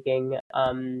in taking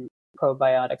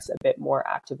probiotics a bit more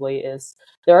actively is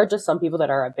there are just some people that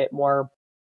are a bit more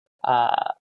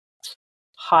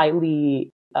highly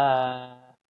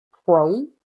prone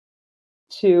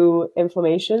to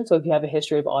inflammation. So if you have a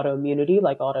history of autoimmunity,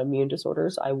 like autoimmune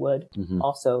disorders, I would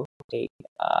also take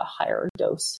a higher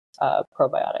dose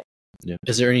probiotic. Yeah.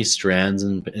 Is there any strands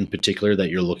in particular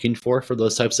that you're looking for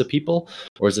those types of people?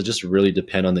 Or does it just really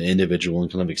depend on the individual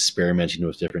and kind of experimenting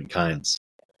with different kinds?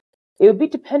 It would be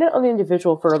dependent on the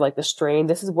individual for like the strain.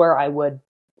 This is where I would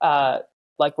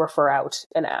like refer out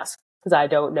and ask, because I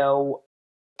don't know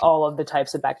all of the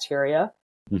types of bacteria.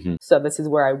 So this is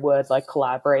where I would like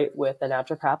collaborate with a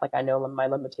naturopath. Like I know my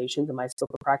limitations in my scope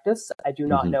of practice. I do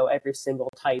not know every single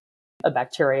type of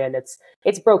bacteria, and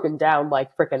it's broken down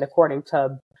like freaking according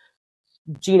to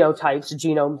genotypes,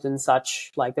 genomes, and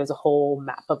such. Like there's a whole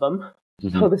map of them.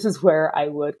 So this is where I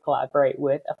would collaborate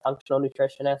with a functional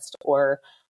nutritionist, or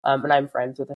and I'm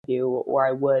friends with a few, or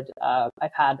I would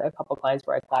I've had a couple clients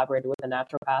where I collaborated with a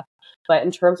naturopath. But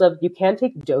in terms of, you can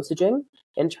take dosaging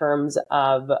in terms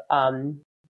of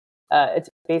it's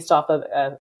based off of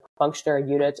a function or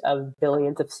unit of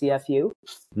billions of CFU.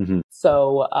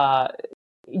 So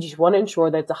you just want to ensure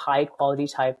that it's a high quality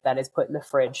type that is put in the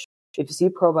fridge. If you see a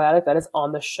probiotic that is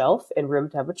on the shelf in room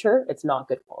temperature, it's not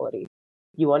good quality.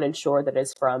 You want to ensure that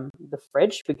it's from the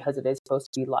fridge because it is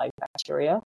supposed to be live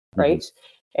bacteria, right?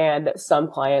 And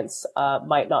some clients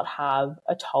might not have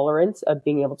a tolerance of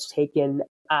being able to take in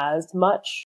as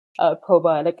much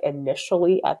probiotic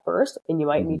initially at first, and you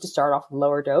might need to start off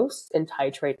lower dose and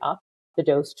titrate up the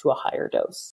dose to a higher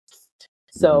dose.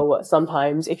 So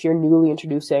sometimes if you're newly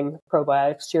introducing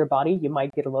probiotics to your body, you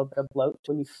might get a little bit of bloat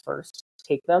when you first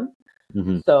take them.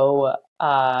 Mm-hmm. So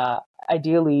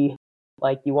ideally,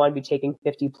 like you want to be taking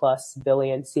 50 plus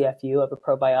billion CFU of a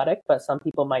probiotic, but some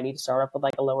people might need to start off with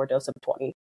like a lower dose of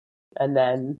 20 and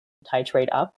then titrate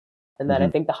up. And then I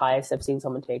think the highest I've seen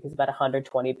someone take is about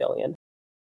 120 billion.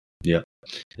 Yeah.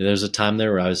 There's a time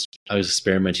there where I was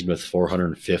experimenting with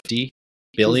 450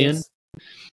 billion. Jesus.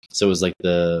 So it was like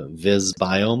the Viz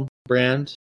Biome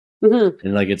brand. Mm-hmm.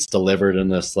 And like it's delivered in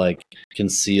this like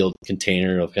concealed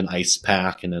container of an ice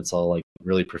pack, and it's all like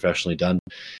really professionally done.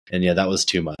 And yeah, that was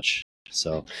too much.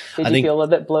 So Did I you think feel a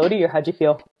little bit bloated, or how'd you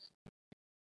feel?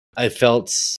 I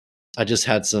just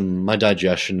had my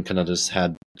digestion kind of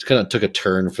took a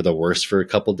turn for the worse for a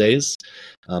couple days.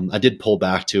 I did pull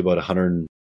back to about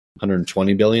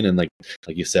 120 billion, and like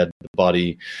you said, the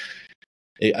body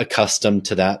accustomed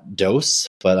to that dose.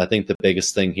 But I think the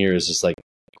biggest thing here is just like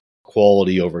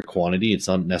quality over quantity. It's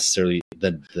not necessarily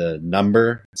the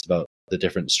number. It's about the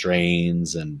different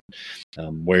strains and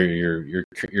where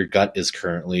your gut is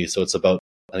currently. So it's about,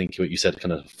 I think what you said,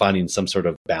 kind of finding some sort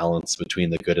of balance between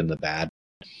the good and the bad.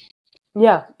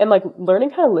 Yeah, and like learning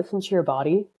how to listen to your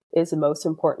body is the most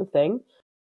important thing.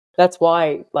 That's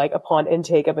why, like, upon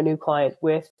intake of a new client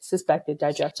with suspected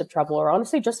digestive trouble, or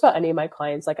honestly, just about any of my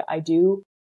clients, like, I do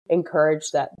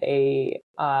encourage that they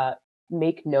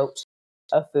make note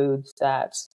of foods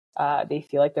that they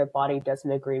feel like their body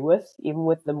doesn't agree with, even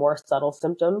with the more subtle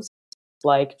symptoms,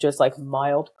 like just like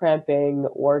mild cramping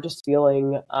or just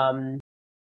feeling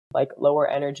like lower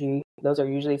energy. Those are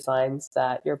usually signs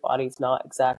that your body's not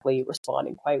exactly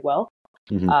responding quite well.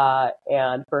 Mm-hmm.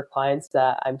 And for clients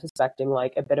that I'm suspecting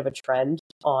like a bit of a trend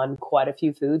on quite a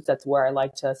few foods, that's where I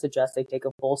like to suggest they take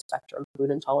a full spectrum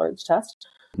food intolerance test.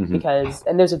 Mm-hmm. Because,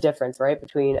 and there's a difference, right,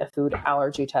 between a food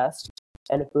allergy test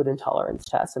and a food intolerance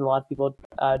test. And a lot of people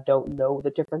don't know the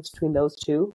difference between those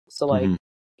two. So, like,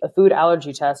 a food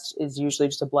allergy test is usually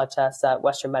just a blood test that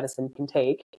Western medicine can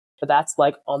take, but that's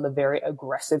like on the very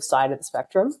aggressive side of the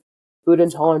spectrum. Food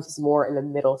intolerance is more in the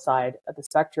middle side of the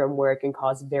spectrum, where it can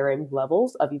cause varying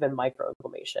levels of even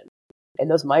microinflammation.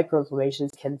 And those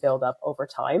microinflammations can build up over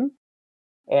time.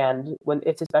 And when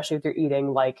it's, especially if you're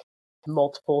eating like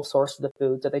multiple sources of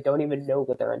foods that they don't even know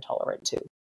that they're intolerant to.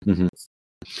 Mm-hmm.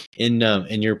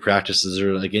 In your practices, are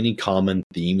there like any common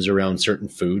themes around certain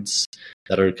foods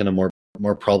that are kind of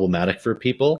more problematic for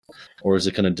people, or is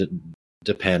it kind of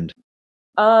depend?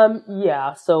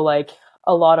 Yeah. So like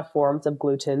a lot of forms of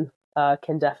gluten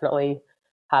can definitely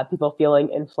have people feeling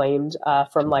inflamed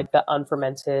from like the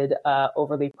unfermented,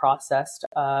 overly processed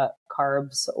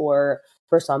carbs, or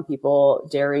for some people,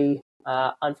 dairy,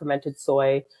 unfermented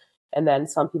soy. And then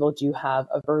some people do have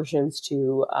aversions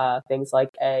to things like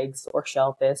eggs or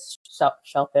shellfish,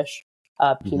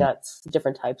 peanuts,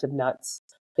 different types of nuts.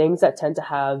 Things that tend to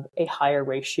have a higher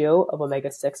ratio of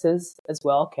omega-6s as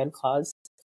well can cause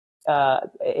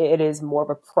it is more of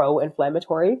a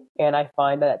pro-inflammatory, and I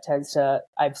find that it tends to.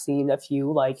 I've seen a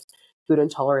few like food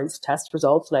intolerance test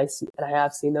results, and I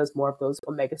have seen those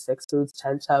omega-6 foods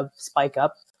tend to spike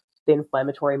up the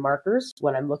inflammatory markers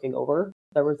when I'm looking over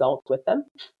the results with them.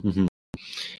 Mm-hmm.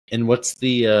 And what's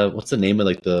the name of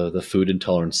like the food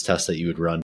intolerance test that you would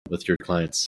run with your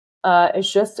clients?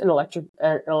 It's just an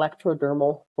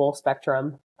electrodermal full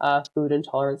spectrum food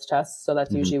intolerance test. So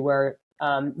that's usually where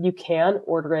you can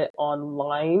order it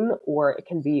online, or it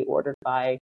can be ordered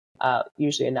by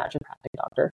usually a naturopathic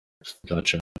doctor.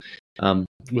 Gotcha.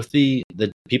 With the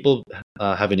people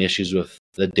having issues with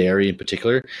the dairy in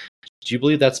particular, do you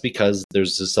believe that's because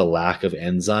there's just a lack of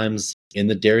enzymes in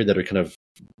the dairy that are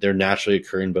they're naturally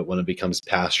occurring, but when it becomes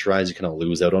pasteurized, you kind of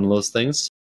lose out on those things?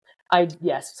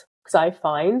 Yes, because I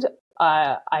find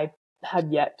I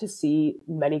have yet to see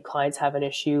many clients have an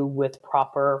issue with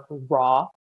proper raw,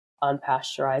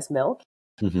 unpasteurized milk.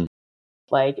 Mm-hmm.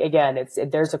 Like again,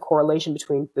 there's a correlation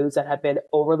between foods that have been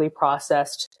overly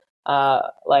processed,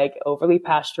 like overly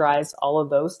pasteurized, all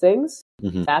of those things.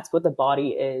 Mm-hmm. That's what the body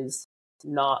is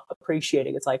not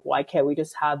appreciating. It's like, why can't we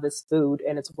just have this food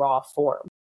in its raw form?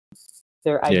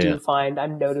 I do find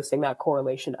I'm noticing that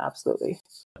correlation absolutely.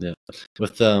 Yeah.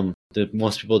 With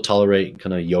most people tolerate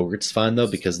kind of yogurts fine though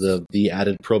because of the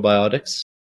added probiotics.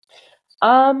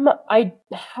 I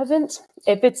haven't,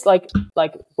 if it's like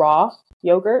raw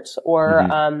yogurt, or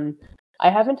I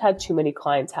haven't had too many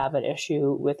clients have an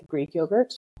issue with Greek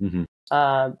yogurt. Mm-hmm.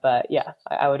 But yeah,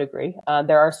 I would agree.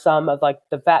 There are some of like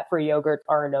the fat-free yogurt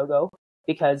are a no-go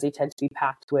because they tend to be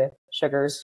packed with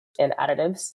sugars and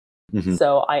additives. Mm-hmm.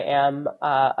 So I am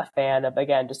a fan of,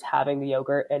 again, just having the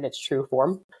yogurt in its true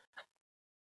form.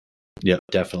 Yeah,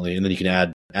 definitely. And then you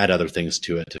can add other things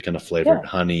to it to kind of flavor it,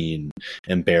 honey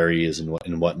and berries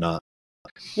and whatnot.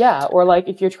 Yeah, or like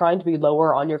if you're trying to be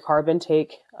lower on your carb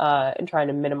intake and trying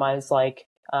to minimize like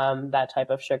that type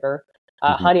of sugar.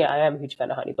 Honey, I am a huge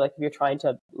fan of honey, but like if you're trying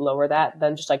to lower that,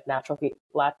 then just like natural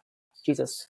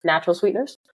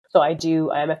sweeteners. So I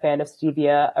am a fan of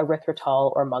stevia,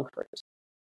 erythritol, or monk fruit.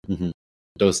 Mm-hmm.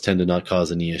 Those tend to not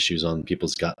cause any issues on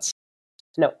people's guts.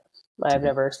 No, I've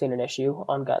never seen an issue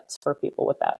on guts for people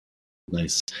with that.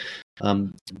 Nice.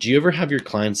 Do you ever have your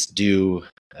clients do,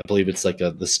 I believe it's like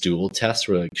the stool test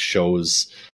where it like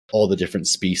shows all the different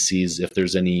species, if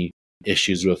there's any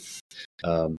issues with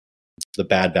the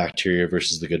bad bacteria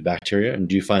versus the good bacteria? And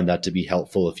do you find that to be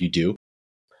helpful if you do?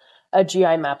 A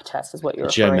GI map test is what you're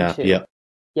GI referring map, to. yeah.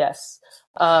 Yes.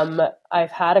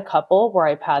 I've had a couple where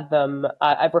I've had them,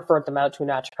 I've referred them out to a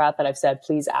naturopath and I've said,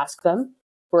 please ask them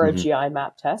for a GI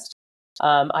map test.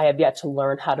 I have yet to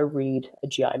learn how to read a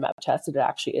GI map test. It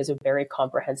actually is a very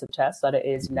comprehensive test that it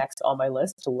is next on my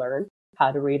list to learn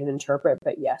how to read and interpret.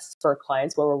 But yes, for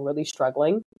clients where we're really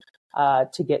struggling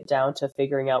to get down to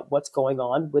figuring out what's going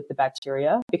on with the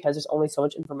bacteria, because there's only so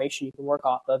much information you can work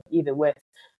off of, even with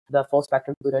the full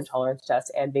spectrum food intolerance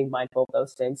test and being mindful of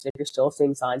those things. And if you're still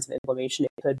seeing signs of inflammation,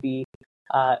 it could be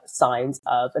signs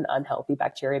of an unhealthy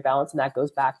bacteria balance. And that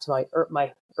goes back to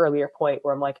my earlier point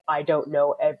where I'm like, I don't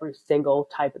know every single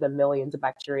type of the millions of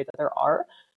bacteria that there are.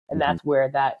 And that's where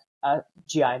that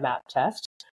GI map test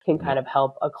can kind of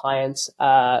help a client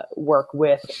work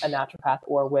with a naturopath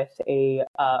or with a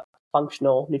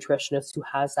functional nutritionist who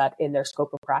has that in their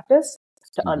scope of practice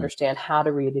to understand how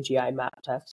to read the GI map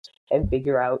test and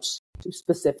figure out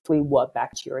specifically what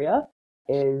bacteria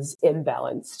is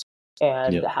imbalanced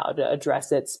and how to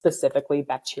address it specifically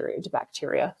bacteria to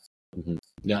bacteria.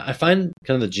 Yeah, I find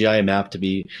kind of the GI map to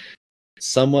be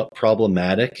somewhat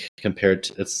problematic compared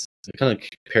to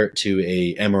compare it to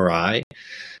a MRI.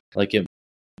 Like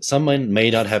someone may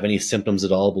not have any symptoms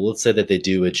at all, but let's say that they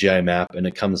do a GI map and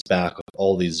it comes back with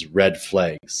all these red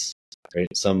flags. Right?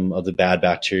 Some of the bad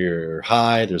bacteria are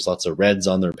high. There's lots of reds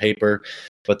on their paper,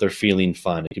 but they're feeling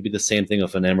fine. It could be the same thing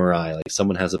with an MRI. Like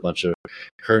someone has a bunch of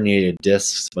herniated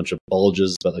discs, a bunch of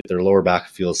bulges, but like their lower back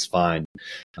feels fine.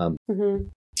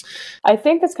 I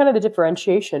think that's kind of the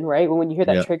differentiation, right? When you hear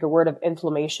that trigger word of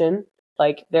inflammation,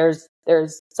 like there's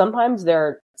sometimes there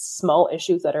are small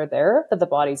issues that are there that the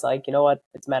body's like, you know what,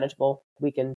 it's manageable.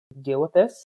 We can deal with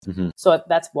this. So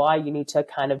that's why you need to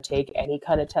kind of take any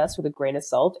kind of test with a grain of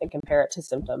salt and compare it to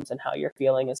symptoms and how you're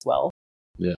feeling as well.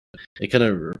 Yeah, it kind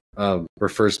of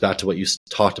refers back to what you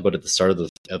talked about at the start of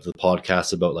the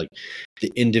podcast about like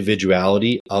the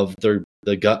individuality of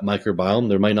the gut microbiome.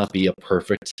 There might not be a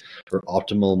perfect or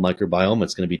optimal microbiome.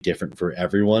 It's going to be different for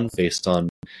everyone based on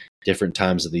different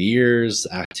times of the years,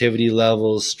 activity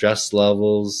levels, stress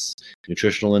levels,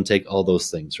 nutritional intake, all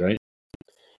those things, right?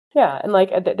 Yeah, and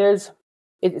like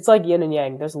it's like yin and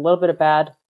yang. There's a little bit of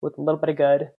bad with a little bit of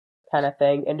good kind of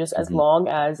thing. And just as long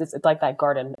as it's like that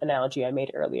garden analogy I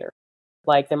made earlier.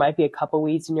 Like there might be a couple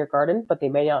weeds in your garden, but they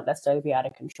may not necessarily be out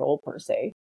of control per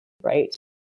se, right?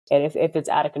 And if it's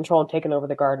out of control and taking over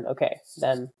the garden, okay,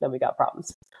 then we got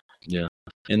problems. Yeah.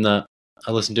 I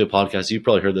listened to a podcast, you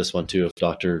probably heard this one too, of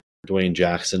Dr. Dwayne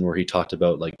Jackson, where he talked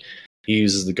about like he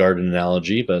uses the garden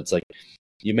analogy, but it's like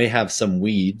you may have some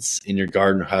weeds in your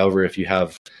garden. However, if you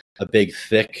have a big,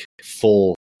 thick,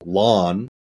 full lawn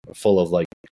full of like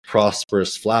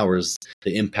prosperous flowers,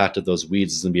 the impact of those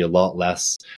weeds is going to be a lot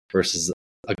less versus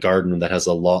a garden that has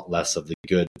a lot less of the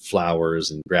good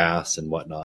flowers and grass and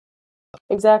whatnot.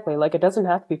 Exactly. Like it doesn't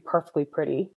have to be perfectly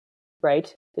pretty,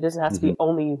 right? It doesn't have to be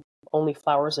only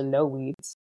flowers and no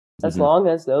weeds. As long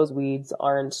as those weeds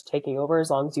aren't taking over, as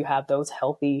long as you have those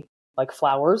healthy like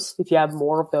flowers, if you have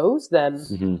more of those,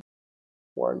 then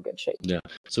we're in good shape. Yeah.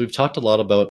 So we've talked a lot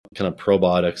about kind of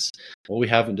probiotics. What we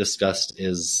haven't discussed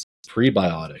is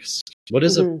prebiotics.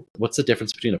 What's the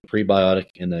difference between a prebiotic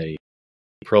and a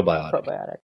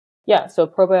probiotic? Yeah. So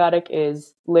probiotic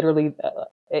is literally,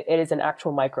 it is an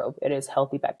actual microbe. It is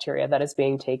healthy bacteria that is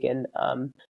being taken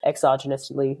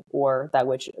exogenously or that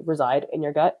which reside in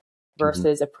your gut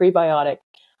versus a prebiotic.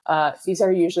 These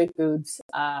are usually foods.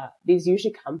 These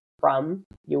usually come from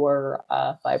your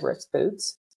fibrous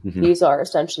foods. These are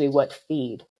essentially what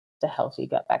feed the healthy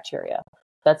gut bacteria.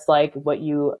 That's like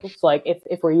it's like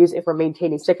if we're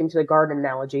maintaining, sticking to the garden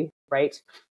analogy, right?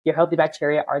 Your healthy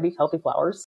bacteria are these healthy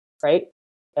flowers, right?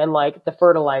 And like the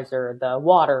fertilizer, the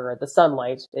water, the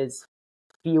sunlight is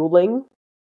fueling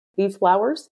these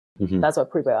flowers. That's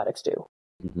what prebiotics do.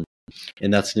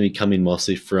 And that's going to be coming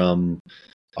mostly from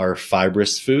our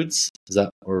fibrous foods. Is that,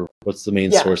 or what's the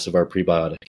main source of our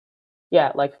prebiotic?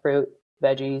 Yeah, like fruit,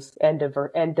 veggies, and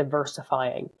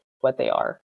diversifying what they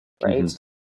are, right?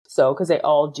 So, because they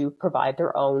all do provide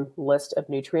their own list of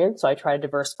nutrients. So I try to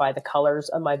diversify the colors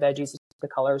of my veggies, the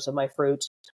colors of my fruit,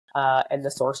 and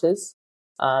the sources.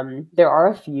 There are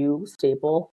a few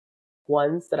staple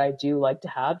ones that I do like to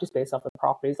have just based off the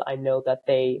properties I know that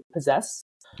they possess.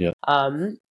 Yeah.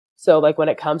 So like when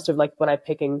it comes to like when I'm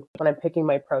picking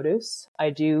my produce,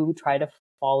 I do try to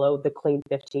follow the clean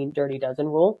 15, dirty dozen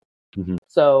rule. Mm-hmm.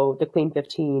 So the clean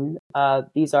 15,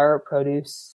 these are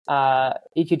produce.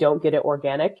 If you don't get it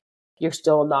organic, you're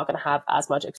still not going to have as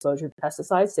much exposure to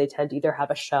pesticides. They tend to either have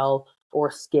a shell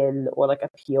or skin or like a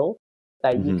peel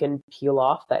that Mm-hmm. you can peel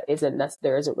off that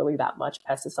there isn't really that much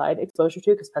pesticide exposure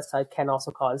to, because pesticide can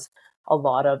also cause a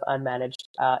lot of unmanaged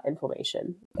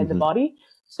inflammation in the body.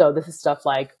 So this is stuff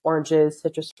like oranges,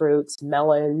 citrus fruits,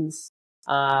 melons,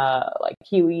 like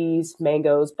kiwis,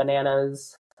 mangoes,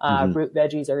 bananas. Root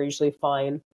veggies are usually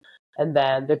fine. And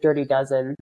then the dirty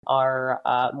dozen are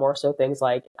more so things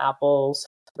like apples,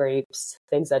 grapes,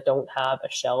 things that don't have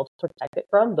a shell to protect it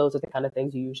from. Those are the kind of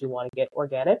things you usually want to get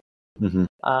organic. Mm-hmm.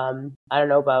 I don't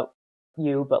know about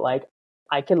you, but like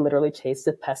I can literally taste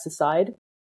the pesticide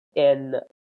in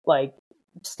like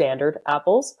standard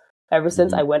apples. Ever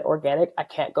since I went organic, I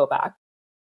can't go back.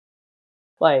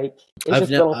 Like it's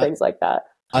just little things like that.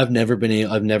 I've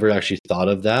never actually thought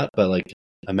of that, but like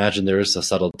imagine there is a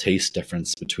subtle taste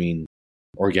difference between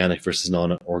organic versus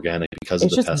non-organic because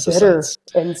it's of the just pesticides.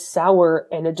 Bitter and sour,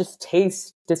 and it just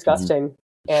tastes disgusting.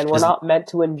 And we're not meant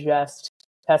to ingest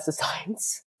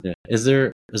pesticides. Yeah. Is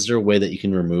there a way that you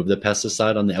can remove the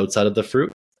pesticide on the outside of the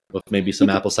fruit with maybe some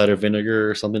apple cider vinegar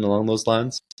or something along those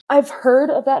lines? I've heard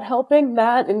of that helping,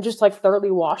 that and just like thoroughly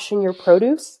washing your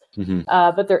produce.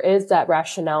 But there is that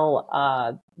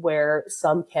rationale where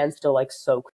some can still like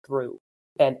soak through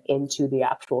and into the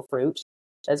actual fruit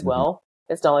as well.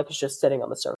 It's not like it's just sitting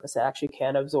on the surface. It actually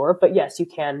can absorb. But yes, you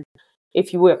can.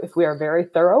 If we are very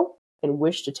thorough and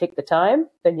wish to take the time,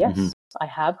 then yes, I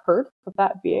have heard of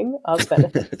that being of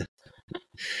benefit.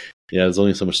 Yeah, there's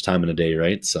only so much time in a day,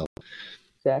 right? So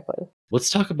exactly. Let's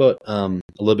talk about a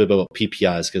little bit about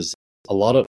PPIs, because a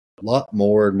lot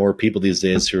more and more people these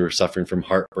days who are suffering from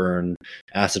heartburn,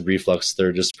 acid reflux,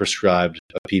 they're just prescribed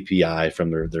a PPI from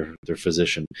their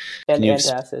physician. And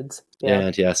antacids. Yeah,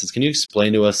 antacids. Can you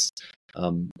explain to us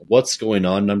what's going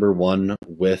on, number one,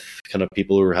 with kind of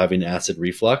people who are having acid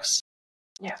reflux?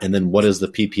 Yeah. And then what is the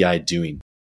PPI doing?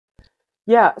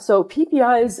 Yeah, so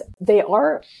PPIs, they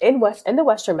are in the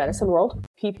Western medicine world,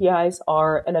 PPIs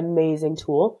are an amazing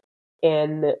tool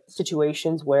in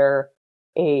situations where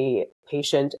a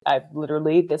patient,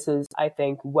 this is, I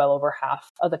think, well over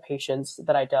half of the patients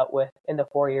that I dealt with in the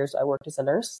 4 years I worked as a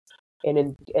nurse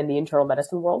in the internal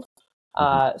medicine world.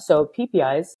 So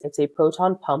PPIs, it's a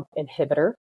proton pump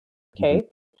inhibitor. Okay.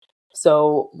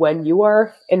 So when you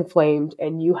are inflamed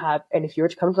and if you were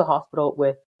to come to the hospital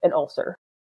with an ulcer,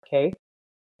 okay,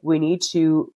 we need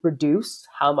to reduce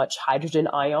how much hydrogen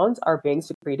ions are being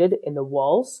secreted in the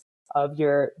walls of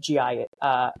your GI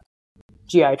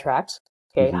tract.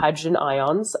 Okay, hydrogen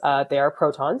ions, they are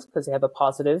protons because they have a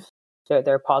positive.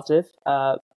 They're positive.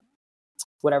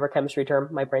 Whatever chemistry term,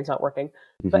 my brain's not working.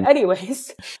 But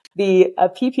anyways, the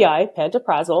PPI,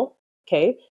 pantoprazole.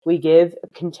 Okay, we give a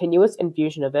continuous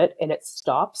infusion of it, and it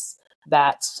stops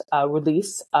that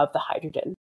release of the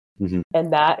hydrogen.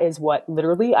 And that is what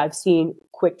literally I've seen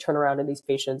quick turnaround in these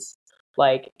patients,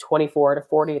 like 24 to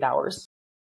 48 hours.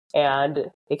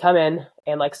 And they come in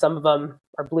and like some of them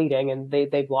are bleeding and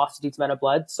they've lost a decent amount of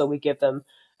blood. So we give them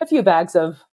a few bags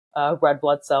of red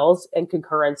blood cells in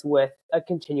concurrence with a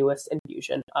continuous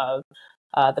infusion of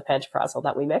the pantoprazole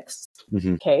that we mix.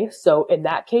 Okay. So in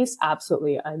that case,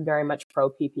 absolutely, I'm very much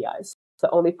pro PPIs. The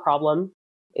only problem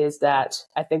is that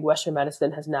I think Western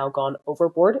medicine has now gone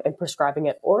overboard in prescribing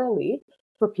it orally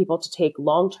for people to take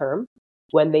long-term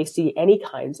when they see any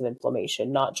kinds of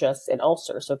inflammation, not just an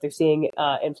ulcer. So if they're seeing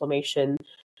inflammation,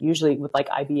 usually with like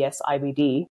IBS,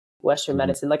 IBD, Western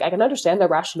medicine, like I can understand the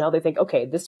rationale. They think, okay,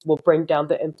 this will bring down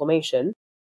the inflammation.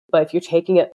 But if you're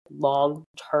taking it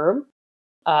long-term,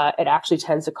 it actually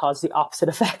tends to cause the opposite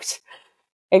effect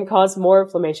and cause more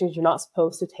inflammation because you're not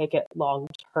supposed to take it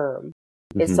long-term.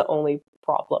 It's the only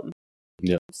problem.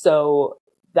 Yeah. So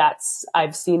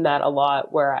I've seen that a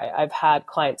lot where I've had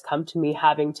clients come to me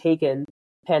having taken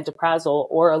pantoprazole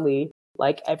orally,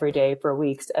 like every day for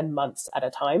weeks and months at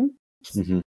a time.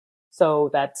 So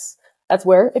that's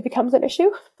where it becomes an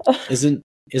issue. Isn't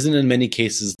in many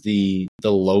cases the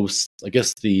low, I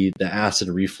guess the acid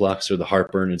reflux or the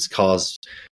heartburn is caused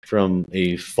from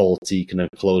a faulty kind of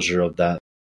closure of that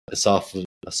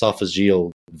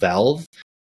esophageal valve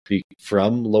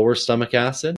from lower stomach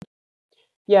acid?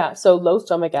 Yeah, so low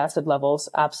stomach acid levels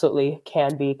absolutely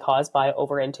can be caused by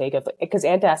overintake of, because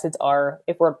antacids are,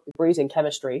 if we're using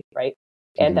chemistry, right?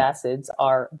 Antacids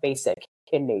are basic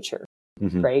in nature,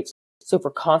 right? So if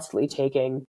we're constantly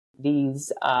taking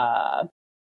these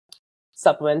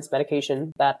supplements,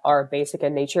 medication that are basic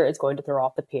in nature, it's going to throw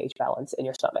off the pH balance in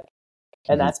your stomach.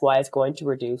 And that's why it's going to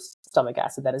reduce stomach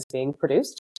acid that is being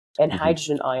produced. And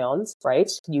hydrogen ions,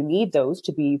 right? You need those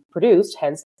to be produced,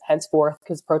 henceforth,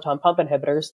 because proton pump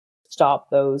inhibitors stop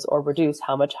those or reduce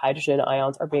how much hydrogen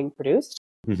ions are being produced,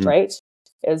 right?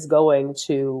 Is going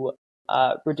to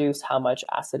reduce how much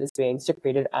acid is being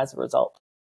secreted as a result.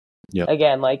 Yep.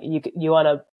 Again, like you want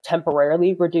to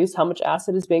temporarily reduce how much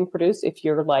acid is being produced if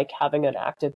you're like having an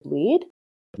active bleed,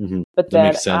 but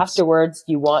then afterwards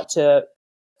you want to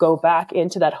go back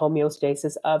into that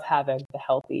homeostasis of having the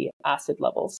healthy acid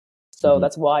levels. So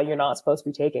that's why you're not supposed to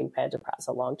be taking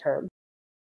pantoprazole long term.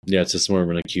 Yeah, it's just more of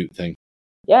an acute thing.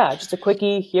 Yeah, just a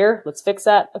quickie here. Let's fix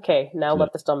that. Okay, now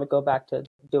let the stomach go back to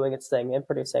doing its thing and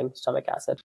producing stomach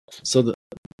acid. So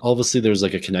obviously there's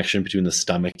like a connection between the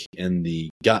stomach and the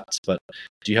gut, but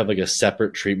do you have like a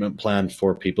separate treatment plan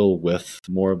for people with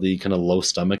more of the kind of low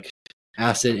stomach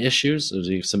acid issues? Or do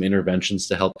you have some interventions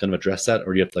to help kind of address that?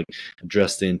 Or do you have to like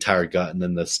address the entire gut and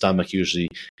then the stomach usually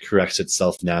corrects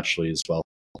itself naturally as well?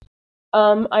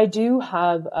 I do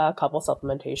have a couple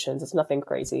supplementations. It's nothing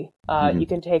crazy. You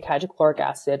can take hydrochloric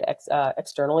acid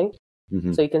externally.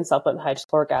 So you can supplement with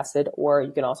hydrochloric acid, or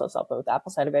you can also supplement with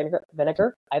apple cider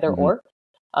vinegar, either or.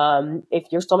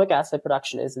 If your stomach acid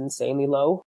production is insanely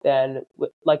low, then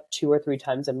like 2 or 3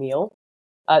 times a meal,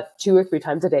 2 or 3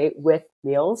 times a day with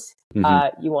meals,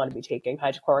 you want to be taking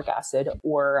hydrochloric acid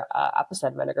or apple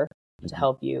cider vinegar to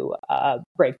help you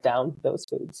break down those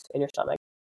foods in your stomach.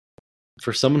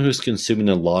 For someone who's consuming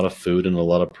a lot of food and a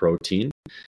lot of protein,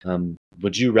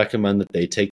 would you recommend that they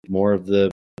take more of the,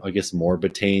 I guess, more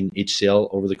betaine HCl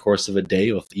over the course of a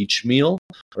day with each meal?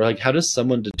 Or like, how does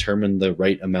someone determine the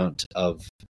right amount of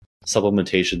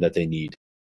supplementation that they need?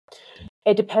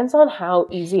 It depends on how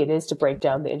easy it is to break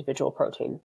down the individual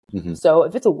protein. So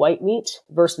if it's a white meat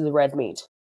versus red meat,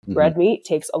 red meat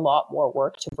takes a lot more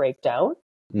work to break down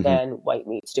than white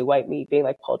meats do. White meat being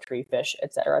like poultry, fish,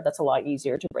 etc. That's a lot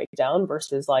easier to break down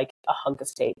versus like a hunk of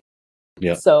steak.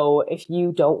 Yeah. So if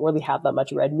you don't really have that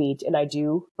much red meat, and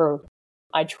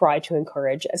I try to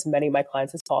encourage as many of my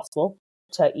clients as possible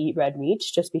to eat red meat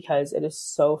just because it is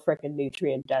so freaking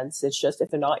nutrient dense. It's just, if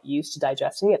they're not used to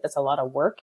digesting it, that's a lot of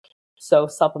work. So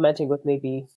supplementing with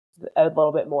maybe a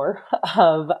little bit more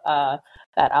of that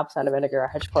apple cider vinegar or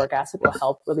hydrochloric acid will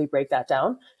help really break that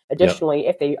down. Additionally,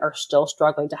 if they are still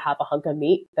struggling to have a hunk of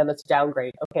meat, then let's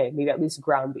downgrade. Okay, maybe at least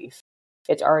ground beef.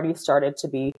 It's already started to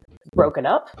be broken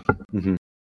up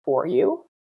for you,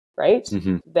 right?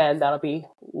 Then that'll be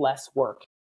less work.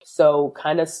 So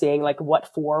kind of seeing like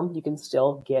what form you can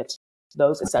still get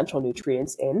those essential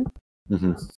nutrients in.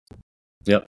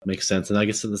 Yep, makes sense. And I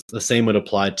guess the same would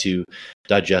apply to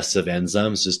digestive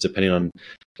enzymes, just depending on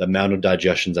the amount of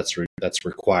digestion that's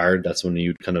required. That's when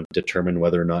you'd kind of determine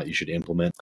whether or not you should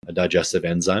implement a digestive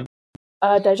enzyme.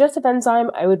 Digestive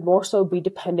enzyme, I would more so be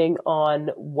depending on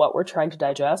what we're trying to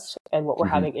digest and what we're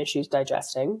having issues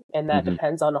digesting. And that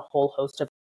depends on a whole host of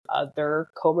other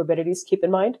comorbidities, keep in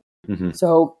mind.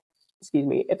 So, excuse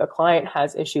me, if a client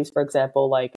has issues, for example,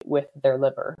 like with their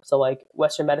liver, so like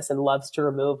Western medicine loves to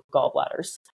remove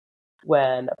gallbladders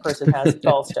when a person has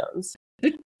gallstones.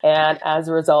 And as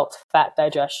a result, fat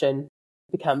digestion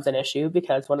becomes an issue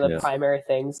because one of the primary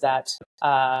things that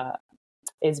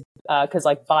is because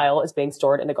like bile is being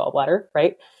stored in the gallbladder,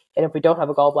 right? And if we don't have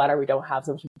a gallbladder, we don't have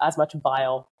as much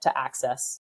bile to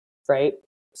access, right?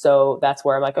 So that's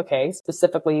where I'm like, okay,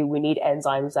 specifically, we need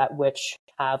enzymes that which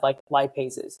have like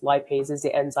lipases. Lipase is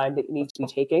the enzyme that you need to be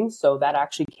taking. So that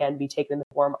actually can be taken in the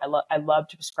form. I love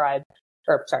to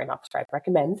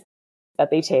recommend that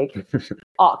they take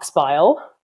ox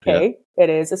bile. Okay. It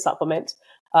is a supplement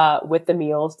with the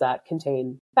meals that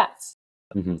contain fats.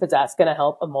 Because that's going to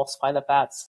help emulsify the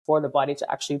fats for the body to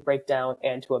actually break down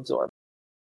and to absorb.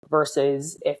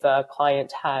 Versus if a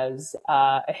client has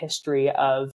a history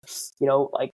of,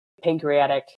 like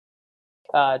pancreatic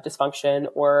dysfunction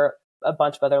or a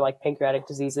bunch of other like pancreatic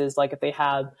diseases, like if they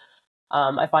have,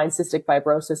 I find cystic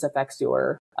fibrosis affects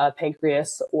your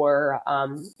pancreas, or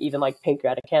even like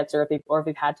pancreatic cancer, if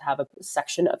they've had to have a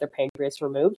section of their pancreas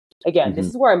removed. Again, this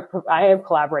is where I am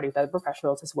collaborating with other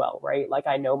professionals as well, right? Like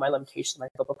I know my limitations in my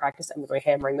clinical practice. I'm going to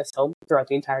be hammering this home throughout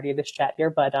the entirety of this chat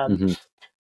here, but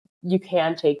you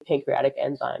can take pancreatic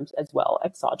enzymes as well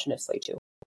exogenously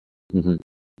too.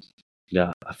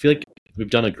 Yeah, I feel like we've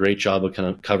done a great job of kind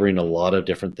of covering a lot of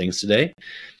different things today.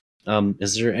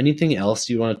 Is there anything else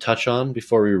you want to touch on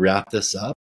before we wrap this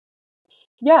up?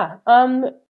 Yeah.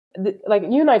 Like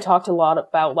you and I talked a lot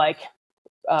about like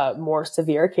more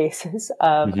severe cases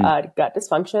of gut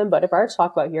dysfunction, but if I were to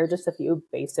talk about here just a few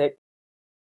basic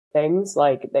things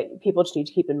like that people just need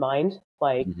to keep in mind,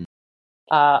 like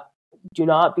do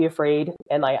not be afraid,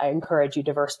 and I encourage you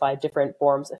diversify different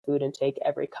forms of food intake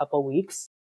every couple weeks.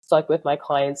 So like with my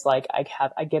clients, like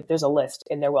there's a list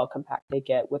in their welcome pack they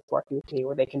get with working with me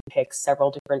where they can pick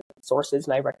several different sources,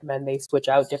 and I recommend they switch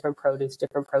out different produce,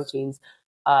 different proteins,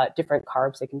 different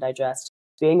carbs they can digest.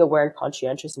 Being aware and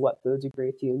conscientious of what foods agree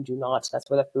with you and do not. That's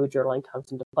where the food journaling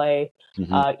comes into play.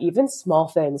 Even small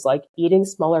things like eating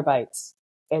smaller bites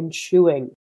and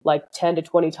chewing like 10 to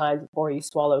 20 times before you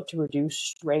swallow to reduce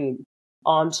strain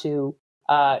onto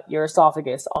your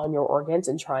esophagus, on your organs,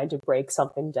 and trying to break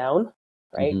something down,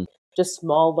 right? Just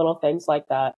small little things like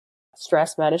that.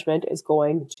 Stress management is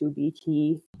going to be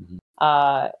key.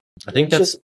 I think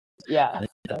that's yeah.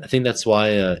 I think that's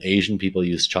why Asian people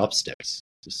use chopsticks.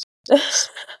 Just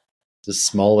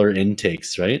smaller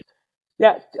intakes, right?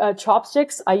 Yeah,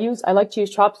 chopsticks. I like to use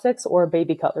chopsticks or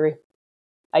baby cutlery.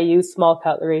 I use small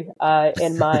cutlery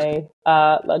in my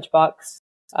lunchbox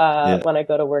when I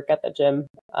go to work at the gym.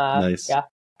 Nice. Yeah.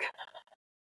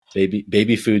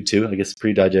 Baby food too, I guess,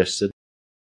 pre-digested.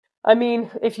 I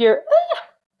mean, if you're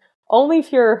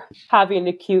having an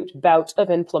acute bout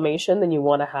of inflammation, then you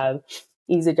want to have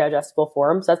easy digestible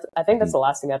forms. I think that's the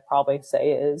last thing I'd probably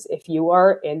say is if you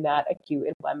are in that acute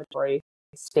inflammatory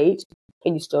state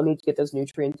and you still need to get those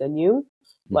nutrients in you,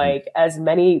 like as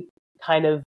many kind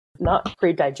of not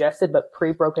pre-digested, but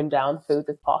pre-broken down foods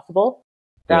as possible.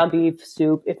 Ground beef,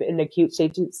 soup, if in acute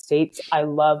states, I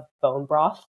love bone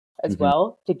broth as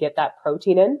well to get that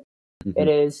protein in. It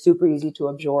is super easy to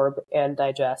absorb and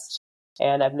digest.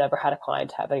 And I've never had a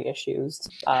client have any issues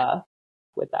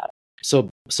with that. So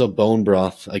bone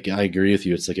broth, I agree with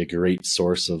you. It's like a great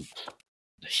source of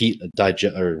heat,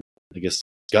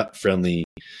 gut-friendly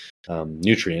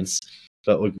nutrients.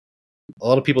 But a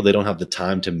lot of people, they don't have the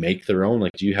time to make their own.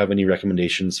 Like, do you have any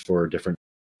recommendations for different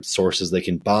sources they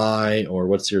can buy, or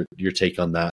what's your take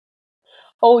on that?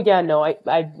 Oh yeah, no,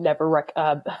 I never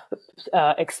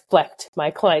expect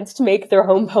my clients to make their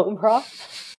own bone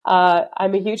broth.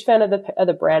 I'm a huge fan of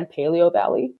the brand Paleo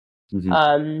Valley.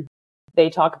 They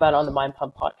talk about it on the Mind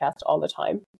Pump podcast all the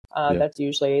time. That's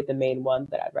usually the main one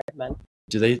that I'd recommend.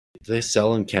 Do they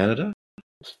sell in Canada?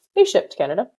 They ship to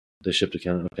Canada. They ship to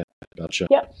Canada. Okay, gotcha.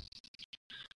 Yeah.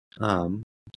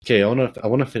 Okay, I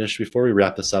want to finish before we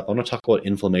wrap this up. I want to talk about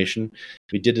inflammation.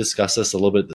 We did discuss this a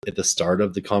little bit at the start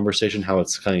of the conversation, how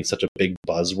it's kind of such a big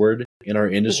buzzword in our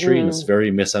industry and it's very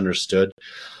misunderstood.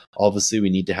 Obviously, we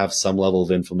need to have some level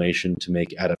of inflammation to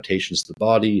make adaptations to the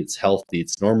body. It's healthy,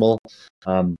 it's normal.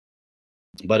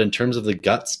 But in terms of the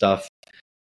gut stuff,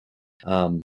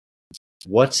 how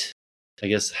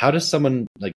does someone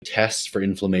like test for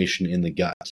inflammation in the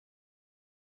gut?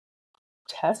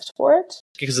 Test for it?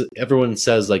 Because everyone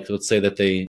says, like, let's say that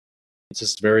it's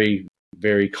just very,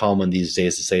 very common these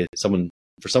days to say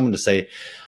for someone to say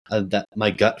that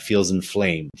my gut feels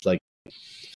inflamed. Like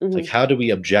how do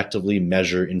we objectively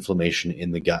measure inflammation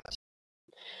in the gut?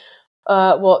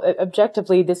 Well,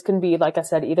 objectively, this can be, like I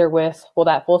said, either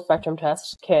that full spectrum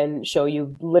test can show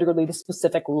you literally the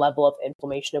specific level of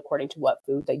inflammation according to what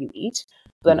food that you eat.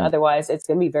 But then otherwise, it's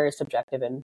going to be very subjective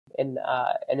in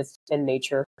its in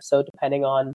nature. So depending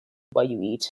on what you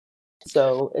eat.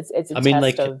 So it's a test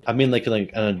of... I mean like an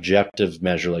objective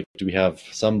measure. Like, do we have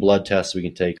some blood tests we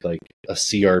can take, like a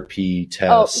CRP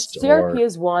test? CRP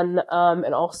is one,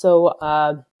 and also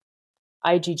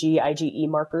IgG, IgE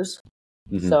markers.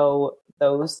 So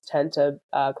those tend to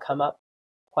come up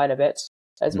quite a bit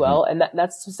as well. And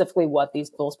that's specifically what these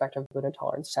full spectrum food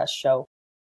intolerance tests show.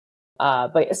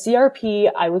 But a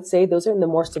CRP, I would say those are in the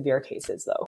more severe cases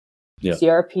though. Yeah.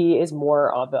 CRP is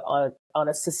more of on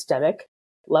a systemic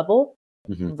level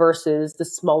versus the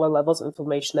smaller levels of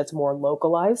inflammation that's more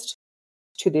localized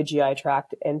to the GI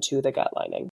tract and to the gut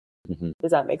lining.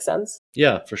 Does that make sense?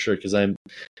 Yeah, for sure. Because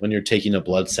when you're taking a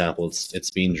blood sample,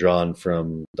 it's being drawn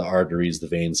from the arteries, the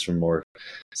veins, from more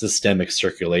systemic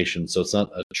circulation. So it's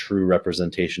not a true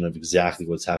representation of exactly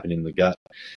what's happening in the gut.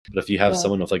 But if you have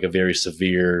someone with like a very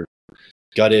severe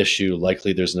gut issue,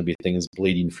 likely there's going to be things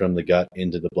bleeding from the gut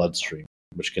into the bloodstream,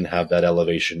 which can have that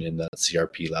elevation in that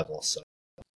CRP level. So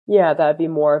yeah, that'd be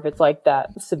more if it's like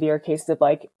that severe case of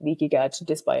like leaky gut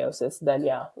dysbiosis, then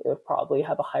yeah, it would probably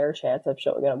have a higher chance of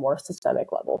showing at a more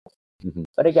systemic level. Mm-hmm.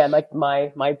 But again, like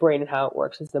my brain and how it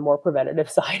works is the more preventative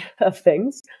side of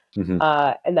things. Mm-hmm.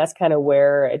 And that's kind of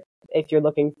where if you're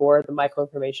looking for the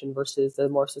microinflammation versus the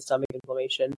more systemic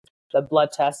inflammation, the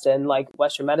blood test and like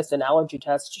Western medicine allergy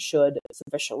test should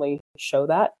sufficiently show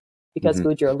that, because Mm-hmm.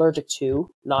 food you're allergic to,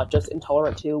 not just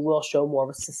intolerant to, will show more of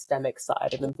a systemic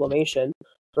side of inflammation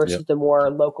versus Yep. the more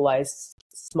localized,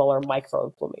 smaller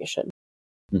microinflammation.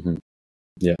 Mm-hmm.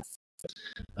 Yeah.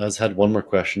 I just had one more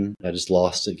question. I just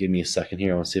lost it. Give me a second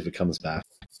here. I want to see if it comes back.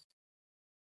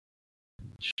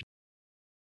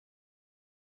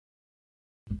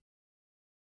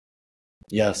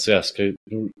 Yes.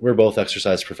 We're both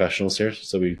exercise professionals here,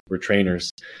 so we're trainers.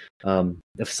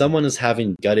 If someone is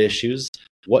having gut issues,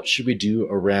 what should we do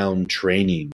around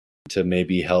training to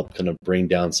maybe help kind of bring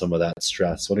down some of that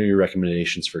stress? What are your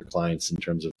recommendations for clients in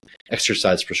terms of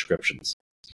exercise prescriptions?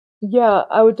 Yeah,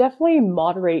 I would definitely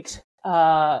moderate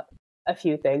a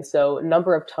few things. So,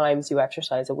 number of times you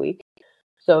exercise a week.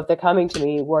 So, if they're coming to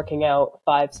me working out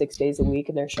 5, 6 days a week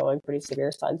and they're showing pretty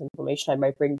severe signs of inflammation, I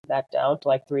might bring that down to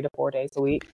like 3 to 4 days a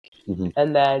week. Mm-hmm.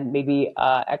 And then maybe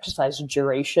exercise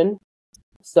duration.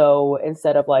 So,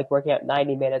 instead of like working out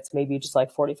 90 minutes, maybe just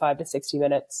like 45 to 60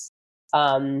 minutes.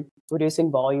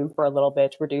 Reducing volume for a little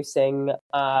bit, reducing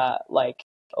like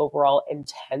overall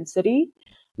intensity,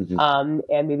 Mm-hmm.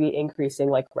 and maybe increasing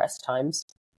like rest times.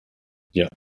 Yeah.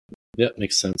 Yeah,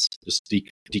 makes sense. Just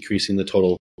decreasing the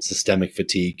total systemic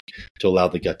fatigue to allow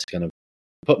the gut to kind of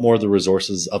put more of the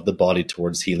resources of the body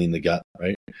towards healing the gut,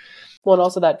 right? Well, and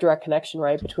also that direct connection,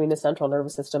 right, between the central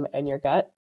nervous system and your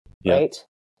gut, Yeah. right?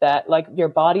 That like your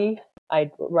body,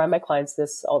 I remind my clients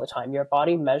this all the time. Your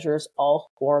body measures all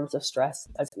forms of stress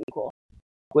as equal,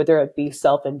 whether it be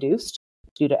self-induced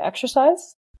due to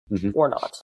exercise Mm-hmm. or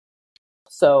not.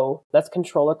 So that's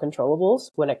control or controllables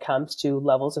when it comes to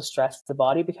levels of stress to the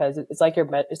body, because it's like you're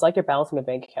balancing a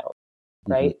bank account,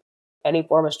 right? Mm-hmm. Any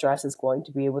form of stress is going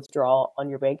to be a withdrawal on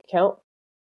your bank account.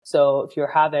 So if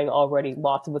you're having already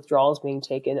lots of withdrawals being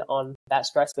taken on that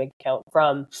stress bank account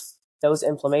from those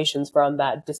inflammations, from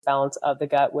that disbalance of the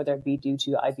gut, whether it be due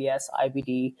to IBS,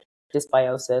 IBD,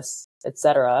 dysbiosis,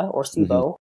 etc., or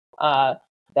SIBO,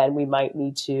 then we might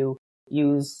need to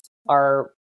use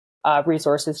our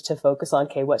resources to focus on,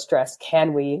 okay, what stress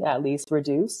can we at least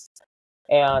reduce?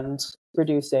 And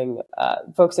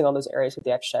focusing on those areas with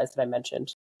the exercise that I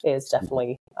mentioned is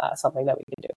definitely something that we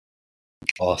can do.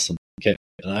 Awesome. Okay.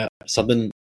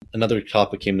 And another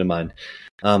topic came to mind.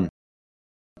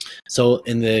 So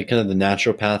in the kind of the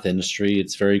naturopath industry,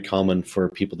 it's very common for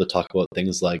people to talk about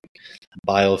things like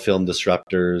biofilm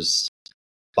disruptors,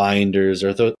 binders.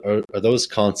 Are those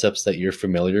concepts that you're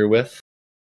familiar with?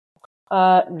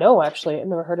 No, actually, I've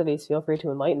never heard of these. Feel free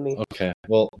to enlighten me. Okay.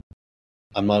 Well,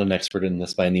 I'm not an expert in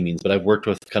this by any means, but I've worked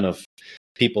with kind of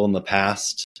people in the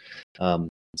past.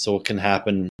 So what can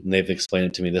happen, and they've explained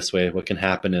it to me this way, what can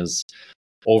happen is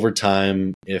over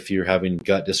time, if you're having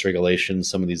gut dysregulation,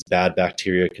 some of these bad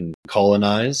bacteria can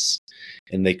colonize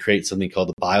and they create something called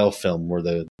the biofilm where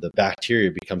the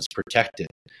bacteria becomes protected.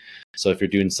 So if you're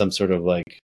doing some sort of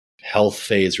like health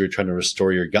phase where you're trying to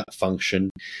restore your gut function,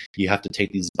 you have to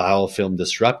take these biofilm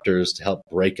disruptors to help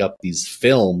break up these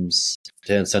films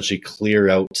to essentially clear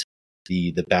out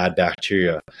the bad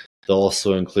bacteria. They'll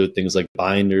also include things like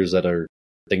binders that are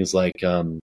things like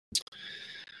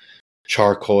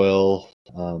charcoal,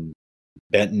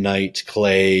 bentonite,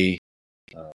 clay.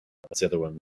 What's the other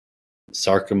one?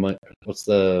 Sarcomite. What's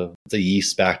the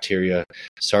yeast bacteria?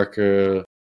 Sarca.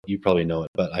 You probably know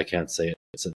it, but I can't say it.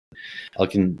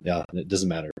 It doesn't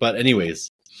matter. But anyways,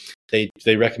 they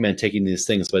recommend taking these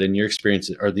things. But in your experience,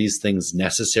 are these things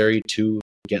necessary to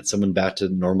get someone back to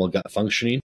normal gut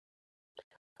functioning?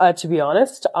 To be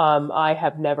honest, I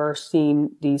have never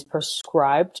seen these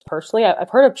prescribed personally. I've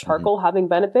heard of charcoal having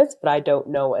benefits, but I don't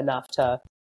know enough to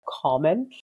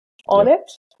comment on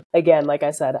it. Again, like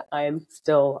I said, I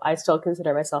still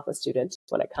consider myself a student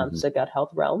when it comes to gut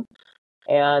health realm,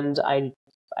 and I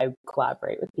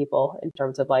collaborate with people in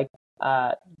terms of like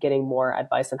getting more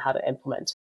advice on how to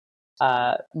implement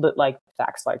like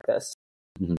facts like this.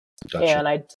 Gotcha. And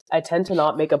I tend to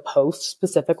not make a post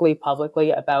specifically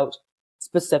publicly about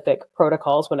specific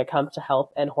protocols when it comes to health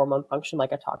and hormone function,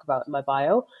 like I talk about in my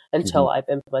bio, until I've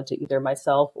implemented either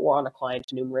myself or on a client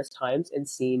numerous times and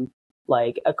seen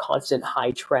like a constant high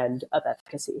trend of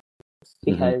efficacy.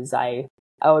 Because I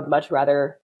would much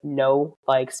rather know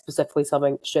like specifically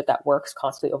something shit that works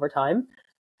constantly over time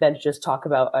than to just talk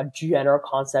about a general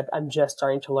concept I'm just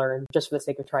starting to learn just for the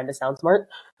sake of trying to sound smart.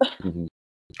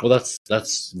 Well,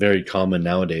 that's very common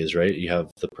nowadays, right? You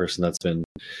have the person that's been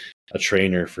a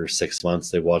trainer for 6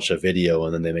 months, they watch a video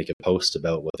and then they make a post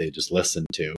about what they just listened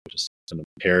to, just kind of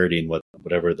parodying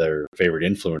whatever their favorite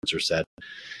influencer said,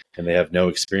 and they have no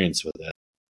experience with it.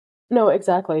 No,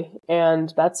 exactly.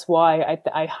 And that's why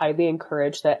I highly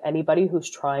encourage that anybody who's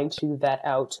trying to vet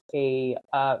out a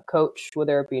coach,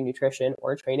 whether it be nutrition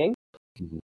or training,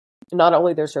 mm-hmm. not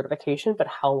only their certification, but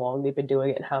how long they've been doing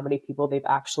it and how many people they've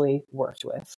actually worked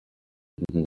with.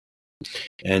 Mm-hmm.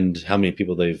 And how many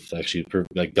people they've actually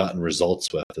gotten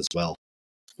results with as well.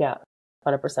 Yeah,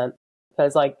 100%.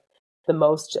 Because the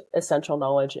most essential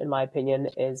knowledge, in my opinion,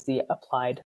 is the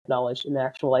applied knowledge and the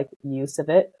actual use of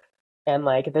it. And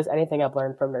if there's anything I've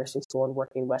learned from nursing school and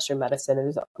working in Western medicine,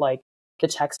 is the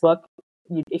textbook.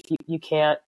 You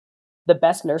can't. The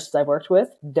best nurses I've worked with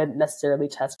didn't necessarily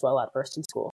test well at nursing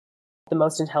school. The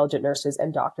most intelligent nurses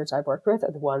and doctors I've worked with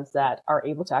are the ones that are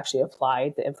able to actually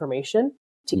apply the information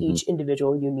to mm-hmm. each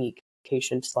individual unique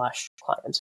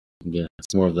patient/client. Yeah,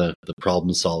 it's more of the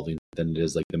problem solving than it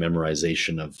is the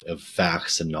memorization of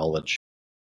facts and knowledge.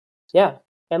 Yeah.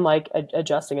 And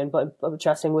adjusting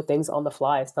with things on the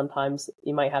fly. Sometimes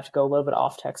you might have to go a little bit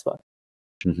off textbook.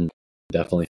 Mm-hmm.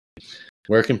 Definitely.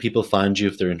 Where can people find you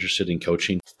if they're interested in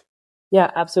coaching?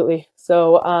 Yeah, absolutely.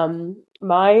 So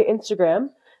my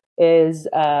Instagram is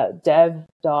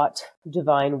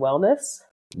dev.divinewellness.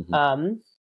 Mm-hmm.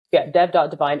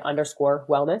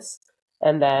 dev.divine_wellness.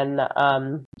 And then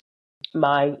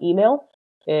my email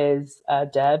is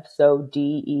dev, so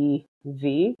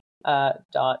DEV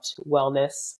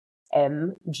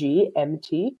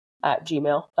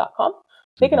 .wellnessmgmt@gmail.com.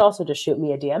 They can also just shoot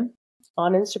me a DM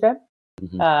on Instagram.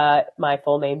 Mm-hmm. My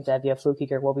full name, Devya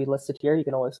Fluckiger, will be listed here. You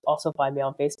can always also find me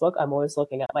on Facebook. I'm always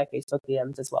looking at my Facebook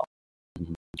DMs as well.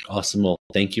 Mm-hmm. Awesome. Well,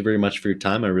 thank you very much for your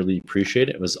time. I really appreciate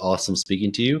it. It was awesome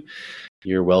speaking to you.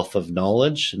 Your wealth of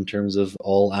knowledge in terms of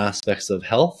all aspects of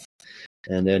health.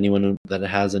 And anyone that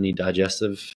has any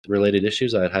digestive related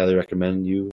issues, I'd highly recommend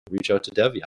you reach out to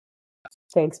Devya.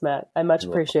 Thanks, Matt. I much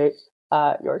appreciate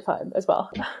your time as well.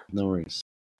 No worries.